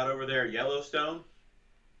geyser they got over there at Yellowstone?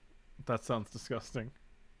 That sounds disgusting.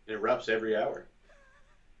 It erupts every hour.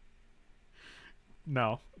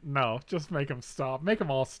 No, just make them stop. Make them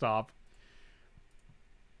all stop.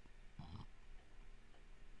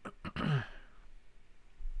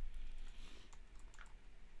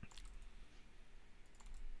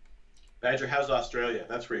 Badger, how's Australia?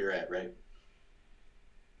 That's where you're at, right?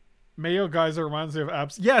 Mayo geyser reminds me of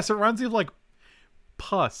apps. Yes, it reminds me of like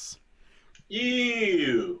pus.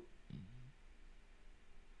 Ew.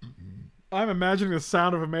 I'm imagining the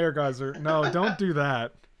sound of a mayo geyser. No, don't do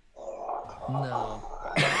that. No.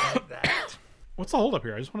 I don't like that. What's the holdup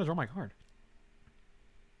here? I just want to draw my card.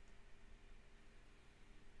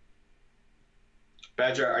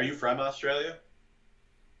 Badger, are you from Australia?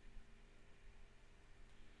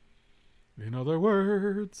 In other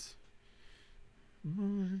words,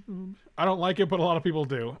 I don't like it, but a lot of people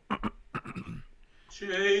do.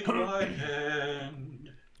 Shake my hand.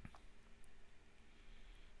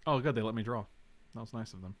 Oh, good. They let me draw. That was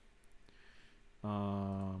nice of them.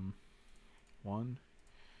 1,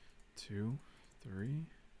 2, 3.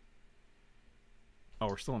 Oh,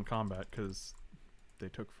 we're still in combat because they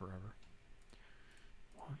took forever.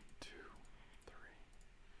 1, 2,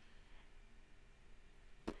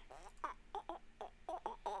 3.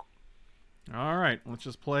 All right, let's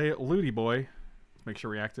just play Looty Boy. Let's make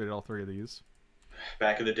sure we activate all 3 of these.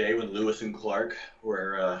 Back in the day when Lewis and Clark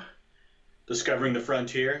were discovering the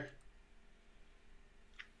frontier.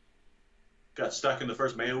 Got stuck in the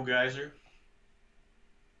first mayo geyser.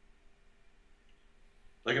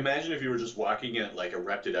 Like, imagine if you were just walking and it, like,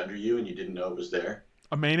 erupted under you and you didn't know it was there.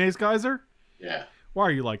 A mayonnaise geyser? Yeah. Why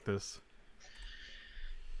are you like this?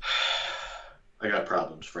 I got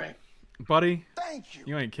problems, Frank. Buddy? Thank you.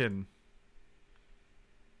 You ain't kidding.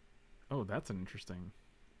 Oh, that's an interesting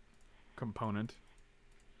component.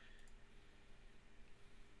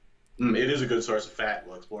 It is a good source of fat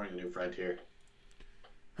while exploring the new frontier.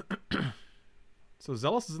 So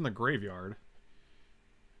Zealous is in the graveyard.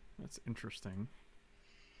 That's interesting.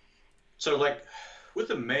 So, like, with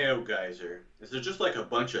the mayo geyser, is there just, like, a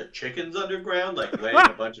bunch of chickens underground, like, laying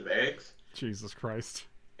a bunch of eggs? Jesus Christ.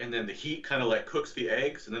 And then the heat kind of, like, cooks the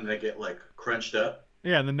eggs, and then they get, like, crunched up?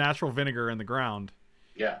 Yeah, and the natural vinegar in the ground.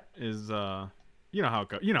 Yeah. is you know how it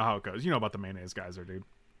goes. You know how it goes. You know about the mayonnaise geyser, dude.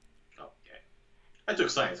 Okay. I took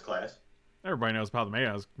science class. Everybody knows how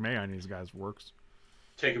the mayonnaise guys works.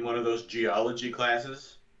 Taking one of those geology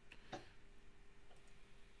classes.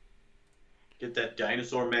 Get that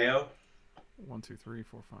dinosaur mayo. 1, 2, 3,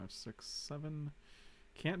 4, 5, 6, 7.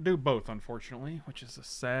 Can't do both, unfortunately, which is a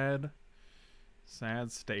sad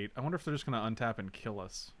state. I wonder if they're just gonna untap and kill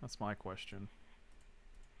us. That's my question.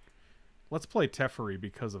 Let's play Teferi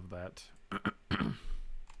because of that.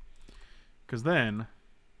 Because then,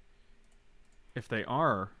 if they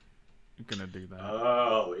are gonna do that,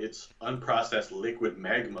 Oh, it's unprocessed liquid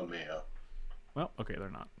magma mayo. well, okay, they're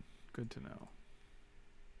not. Good to know.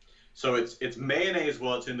 So it's mayonnaise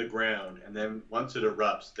while it's in the ground, and then once it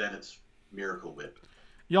erupts, then it's Miracle Whip.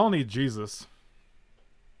 Y'all need Jesus.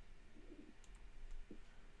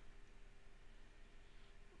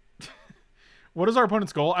 What is our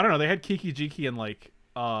opponent's goal? I don't know. They had Kiki Jiki and like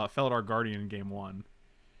Felidar Guardian in game 1.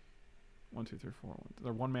 1, 2, 3, 4.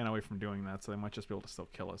 They're 1 man away from doing that, so they might just be able to still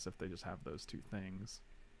kill us if they just have those 2 things.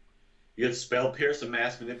 You had Spell Pierce and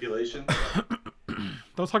Mass Manipulation.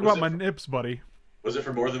 Don't talk about my nips, buddy. Was it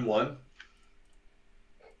for more than one?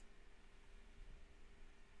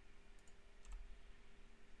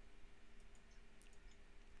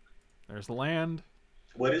 There's the land.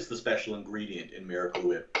 What is the special ingredient in Miracle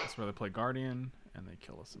Whip? That's where they play Guardian, and they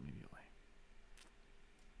kill us immediately.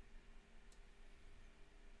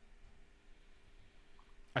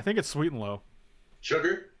 I think it's sweet and low.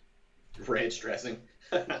 Sugar? Ranch dressing?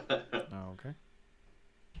 Oh, okay.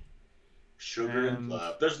 Sugar and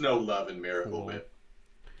love. There's no love in Miracle Cool. Whip.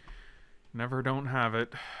 Never don't have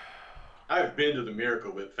it. I've been to the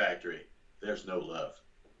Miracle Whip factory. There's no love.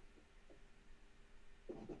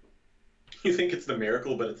 You think it's the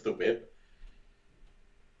miracle, but it's the whip?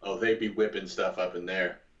 Oh, they be whipping stuff up in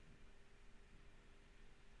there.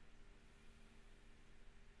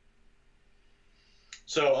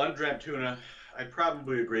 So, Undreamt Tuna, I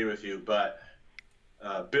probably agree with you, but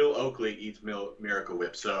Bill Oakley eats Miracle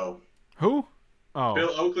Whip, so... Who? Oh.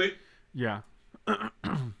 Bill Oakley? Yeah.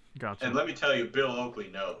 Gotcha. And let me tell you, Bill Oakley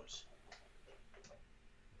knows.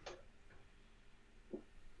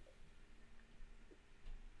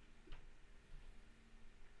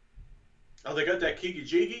 Oh, they got that Kiki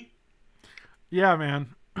Jiki? Yeah,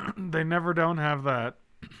 man. They never don't have that.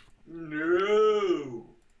 No.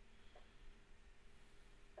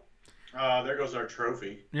 There goes our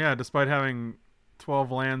trophy. Yeah, despite having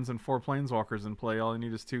 12 lands and 4 planeswalkers in play, all you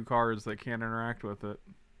need is 2 cards that can't interact with it.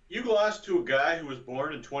 You lost to a guy who was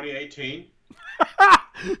born in 2018?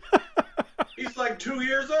 He's like 2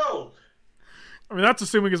 years old. I mean, that's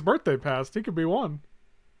assuming his birthday passed. He could be 1.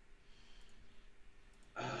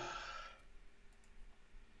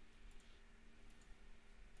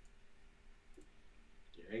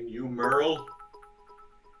 Dang you, Merle.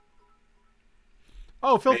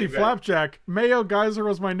 Oh, Filthy Maybe. Flapjack. Mayo Geyser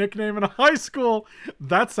was my nickname in high school.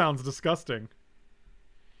 That sounds disgusting.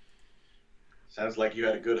 Sounds like you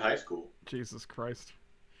had a good high school. Jesus Christ.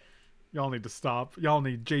 Y'all need to stop. Y'all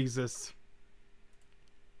need Jesus.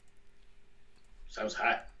 Sounds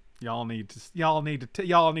hot. Y'all need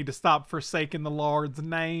to stop forsaking the Lord's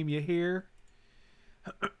name, you hear?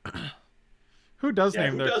 Who does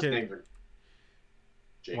name their kid? Name their...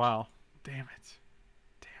 Jake. Wow. Damn it.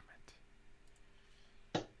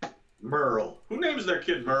 Merle. Who names their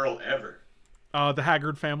kid Merle ever? The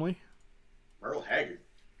Haggard family. Merle Haggard.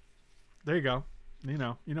 There you go. You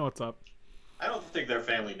know what's up. I don't think their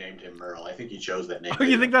family named him Merle. I think he chose that name. Oh,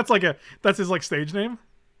 you think that's his like stage name?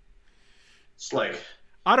 It's like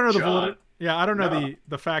I don't know John. the validity. Yeah, I don't know No.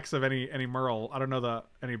 the facts of any Merle. I don't know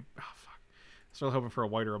any. Oh, fuck. I was really hoping for a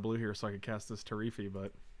white or a blue here so I could cast this Tarifi,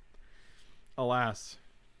 but alas,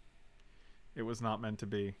 it was not meant to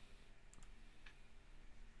be.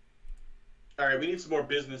 All right, we need some more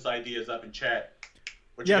business ideas up in chat.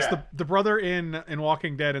 What you Yes, got? the brother in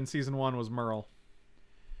Walking Dead in season 1 was Merle.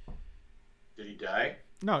 Did he die?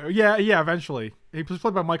 No, yeah, eventually. He was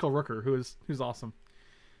played by Michael Rooker, who's awesome.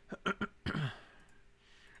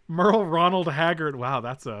 Merle Ronald Haggard. Wow,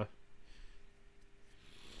 that's a...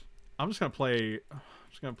 I'm just gonna play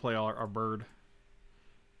our bird.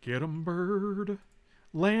 Get 'em, bird.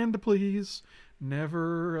 Land, please.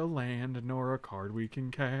 Never a land nor a card we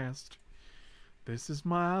can cast. This is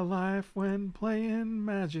my life when playing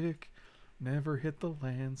Magic. Never hit the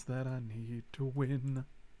lands that I need to win.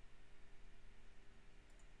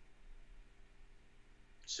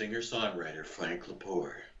 Singer-songwriter Frank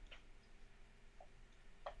Lepore.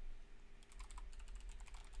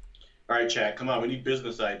 All right, chat, come on. We need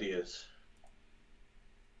business ideas.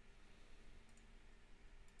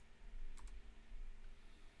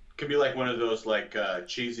 Could be like one of those like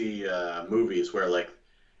cheesy movies where like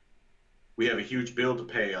we have a huge bill to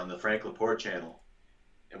pay on the Frank Lepore channel,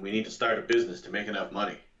 and we need to start a business to make enough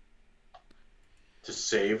money to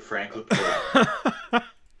save Frank Lepore.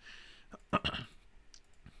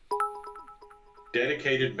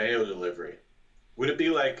 Dedicated mail delivery. Would it be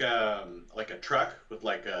like a truck with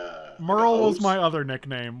like a Merle like a was hose? my other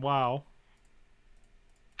nickname. Wow.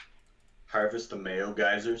 Harvest the mayo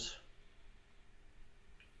geysers.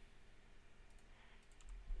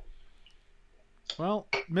 Well,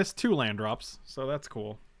 missed 2 land drops, so that's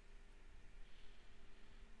cool.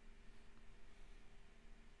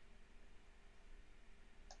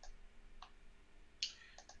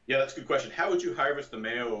 Yeah, that's a good question. How would you harvest the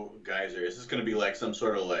mayo geyser? Is this going to be like some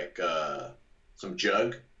sort of like some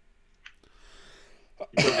jug you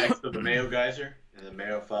put next to the mayo geyser, and the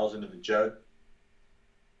mayo falls into the jug?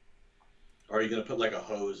 Or are you going to put like a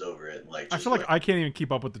hose over it? And, like, I just, feel like I can't even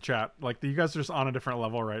keep up with the chat. Like you guys are just on a different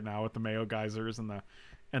level right now with the mayo geysers and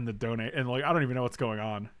the donate, and like I don't even know what's going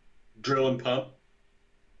on. drill and pump.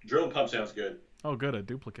 Drill and pump sounds good. Oh, good, a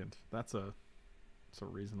duplicant. That's a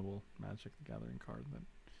reasonable Magic the Gathering card. Then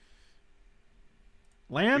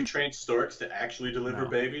We land? train storks to actually deliver No.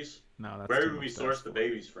 babies. No, that's Where too do we much source dice the for.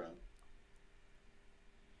 babies from?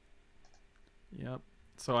 Yep.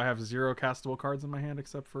 So I have 0 castable cards in my hand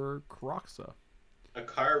except for Kroxa. A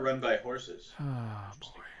car run by horses. Ah,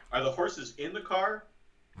 boy. Are the horses in the car,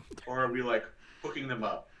 or are we like hooking them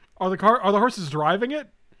up? Are the horses driving it?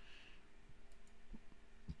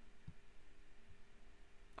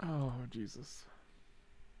 Oh, Jesus.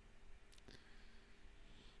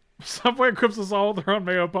 Subway equips us all with their own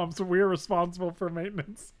mayo pumps, and we are responsible for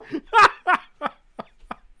maintenance.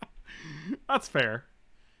 That's fair.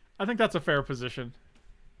 I think that's a fair position.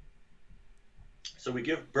 So we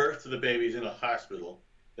give birth to the babies in a hospital,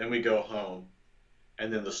 then we go home,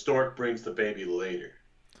 and then the stork brings the baby later.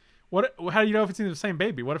 What? How do you know if it's the same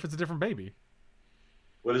baby? What if it's a different baby?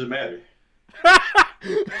 What does it matter?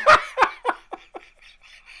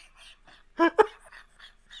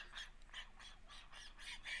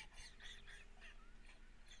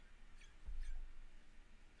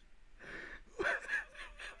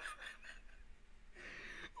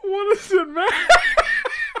 What does it matter?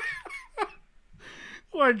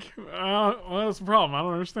 Like, well, that's the problem. I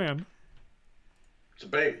don't understand. It's a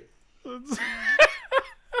baby. It's-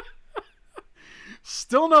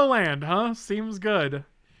 Still no land, huh? Seems good.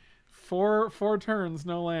 Four turns,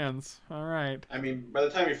 no lands. All right. I mean, by the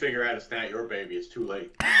time you figure out it's not your baby, it's too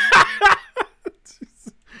late.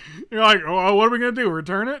 You're like, oh, what are we gonna do?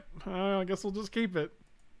 Return it? I guess we'll just keep it.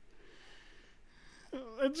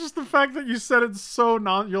 It's just the fact that you said it's so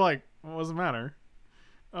You're like, well, what does it matter?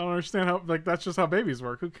 I don't understand how. Like, that's just how babies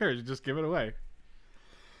work. Who cares? You just give it away.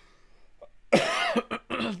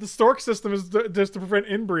 The stork system is just to prevent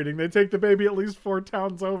inbreeding. They take the baby at least 4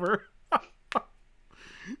 towns over.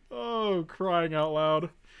 Oh, crying out loud!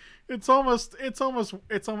 It's almost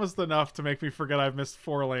enough to make me forget I've missed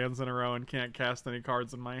 4 lands in a row and can't cast any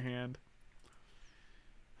cards in my hand.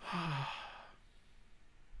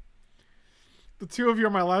 The 2 of you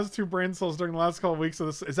are my last 2 brain cells during the last couple of weeks of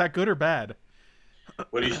this. Is that good or bad?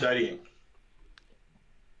 What are you studying?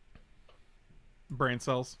 Brain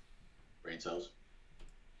cells. Brain cells.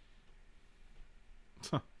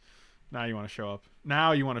 Now you want to show up.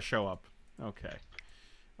 Now you want to show up. Okay.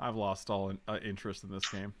 I've lost all interest in this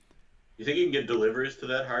game. You think you can get deliveries to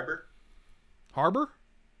that harbor? Harbor?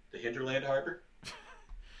 The Hinterland Harbor?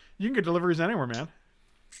 You can get deliveries anywhere, man.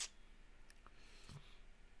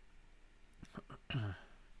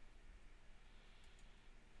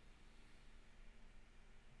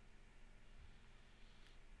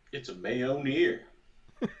 It's a Mayoneer.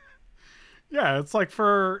 Yeah, it's like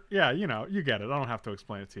for... Yeah, you know, you get it. I don't have to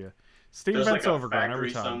explain it to you. Steam There's vents like a overgrown every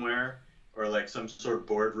factory time. somewhere, or like some sort of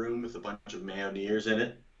boardroom with a bunch of Mayoneers in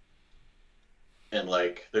it. And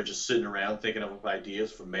like, they're just sitting around thinking of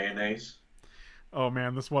ideas for mayonnaise. Oh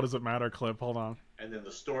man, this What Does It Matter clip. Hold on. And then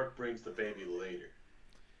the stork brings the baby later.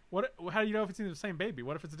 What? How do you know if it's the same baby?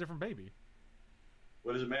 What if it's a different baby?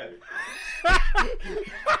 What does it matter?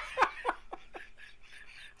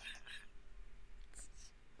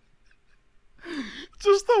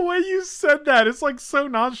 Just the way you said that, it's like so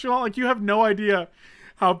nonchalant. Like you have no idea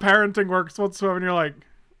how parenting works whatsoever. And you're like,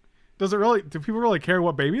 does it really? Do people really care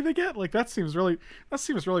what baby they get? Like that seems really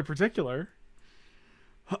particular.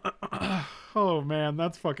 Oh man,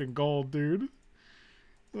 that's fucking gold, dude.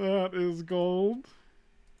 That is gold.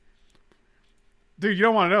 Dude, you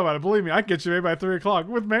don't want to know about it. Believe me, I can get you made by 3 o'clock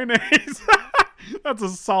with mayonnaise. That's a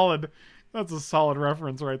solid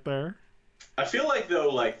reference right there. I feel like though,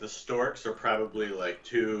 like the storks are probably like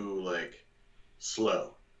too like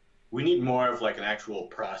slow. We need more of like an actual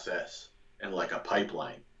process and like a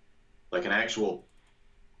pipeline, like an actual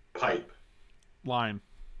pipe. Line.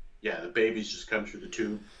 Yeah, the babies just come through the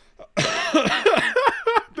tube.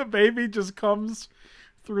 The baby just comes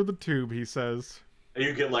through the tube, he says.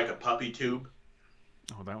 You get like a puppy tube.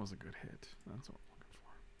 Oh, that was a good hit. That's what I'm looking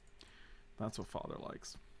for. That's what father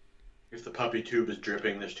likes. If the puppy tube is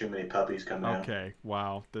dripping, there's too many puppies coming out. Okay,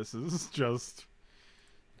 wow. This is just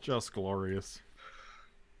glorious.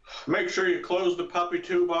 Make sure you close the puppy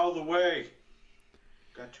tube all the way.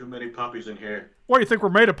 Got too many puppies in here. What, do you think we're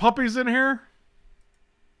made of puppies in here?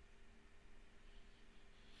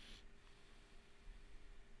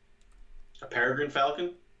 A peregrine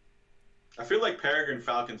falcon? I feel like peregrine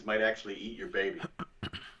falcons might actually eat your baby.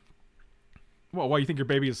 Well, why, you think your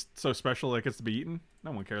baby is so special that it gets to be eaten? No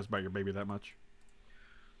one cares about your baby that much.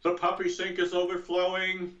 The puppy sink is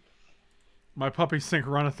overflowing. My puppy sink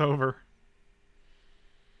runneth over.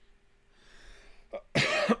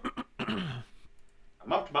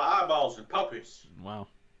 I'm up to my eyeballs in puppies. Wow.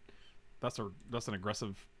 That's an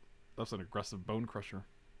aggressive bone crusher.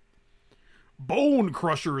 Bone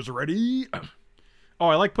crusher is ready. Oh,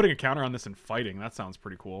 I like putting a counter on this and fighting. That sounds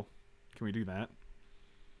pretty cool. Can we do that?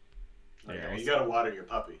 Yeah, you gotta water your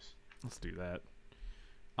puppies. Let's do that.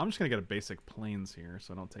 I'm just gonna get a basic planes here,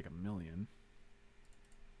 so I don't take a million.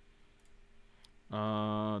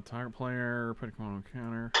 Tiger player, put a command on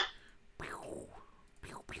counter.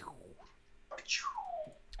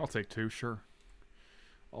 I'll take 2, sure.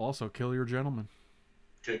 I'll also kill your gentleman.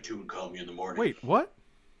 Take 2 and call me in the morning. Wait, what?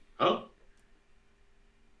 Huh?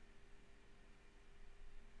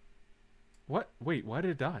 What? Wait, why did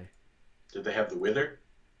it die? Did they have the wither?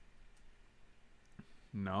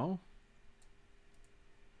 No.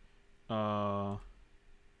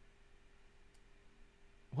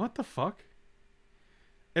 What the fuck?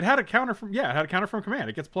 It had a counter from, yeah, it had a counter from command.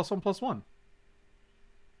 It gets +1/+1.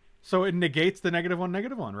 So it negates the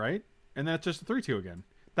 -1/-1, right? And then it's just a 3/2 again.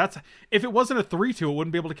 That's, if it wasn't a 3/2, it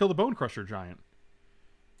wouldn't be able to kill the Bone Crusher Giant.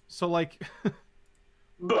 So like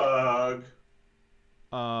Bug.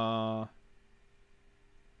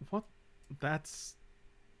 What? That's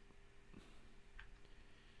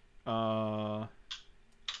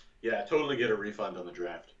Yeah, totally get a refund on the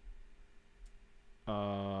draft.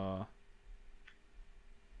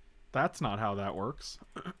 That's not how that works.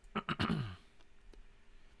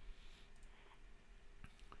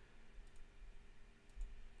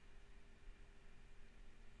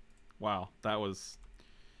 Wow, that was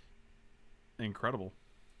incredible.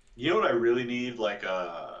 You know what I really need, like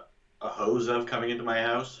a hose of coming into my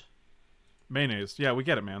house? Mayonnaise. Yeah, we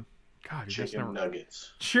get it, man. God, you just Chicken never...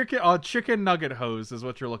 nuggets. Chicken nugget hose is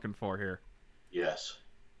what you're looking for here. Yes.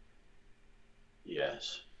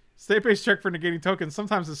 Yes. State-based check for negating tokens.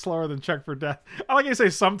 Sometimes it's slower than check for death. I like to say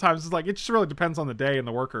sometimes. It's like, it just really depends on the day and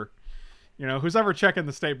the worker. You know, who's ever checking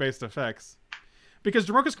the state-based effects. Because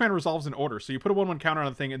Jamoka's command resolves in order. So you put a 1/1 counter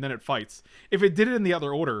on the thing and then it fights. If it did it in the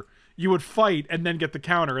other order, you would fight and then get the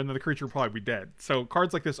counter and then the creature would probably be dead. So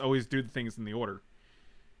cards like this always do the things in the order.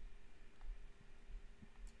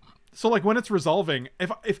 So like when it's resolving,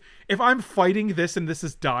 if I'm fighting this and this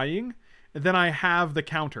is dying, then I have the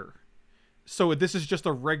counter. So this is just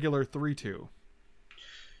a regular 3/2.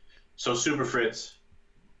 So Super Fritz,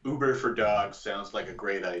 Uber for dogs sounds like a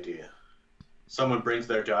great idea. Someone brings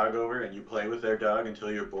their dog over and you play with their dog until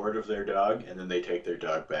you're bored of their dog and then they take their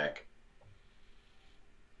dog back.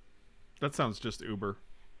 That sounds just Uber.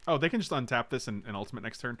 Oh, they can just untap this and ultimate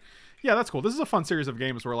next turn. Yeah, that's cool. This is a fun series of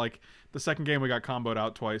games where, like, the second game we got comboed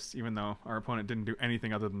out twice, even though our opponent didn't do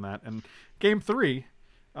anything other than that. And game 3,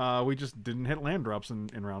 we just didn't hit land drops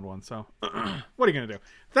in round 1. So, what are you going to do?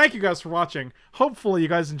 Thank you guys for watching. Hopefully you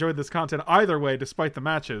guys enjoyed this content either way, despite the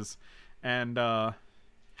matches. And,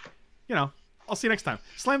 you know, I'll see you next time.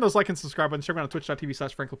 Slam those like and subscribe buttons. Check me out on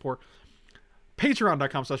twitch.tv/FrankLepore.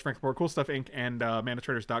 Patreon.com/FrankLepore, Cool Stuff Inc., and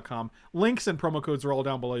ManaTraders.com. Links and promo codes are all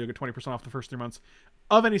down below. You'll get 20% off the first 3 months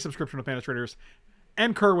of any subscription with Mana Traders.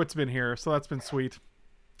 And Chrwhit's been here, so that's been sweet.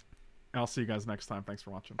 And I'll see you guys next time. Thanks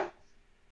for watching.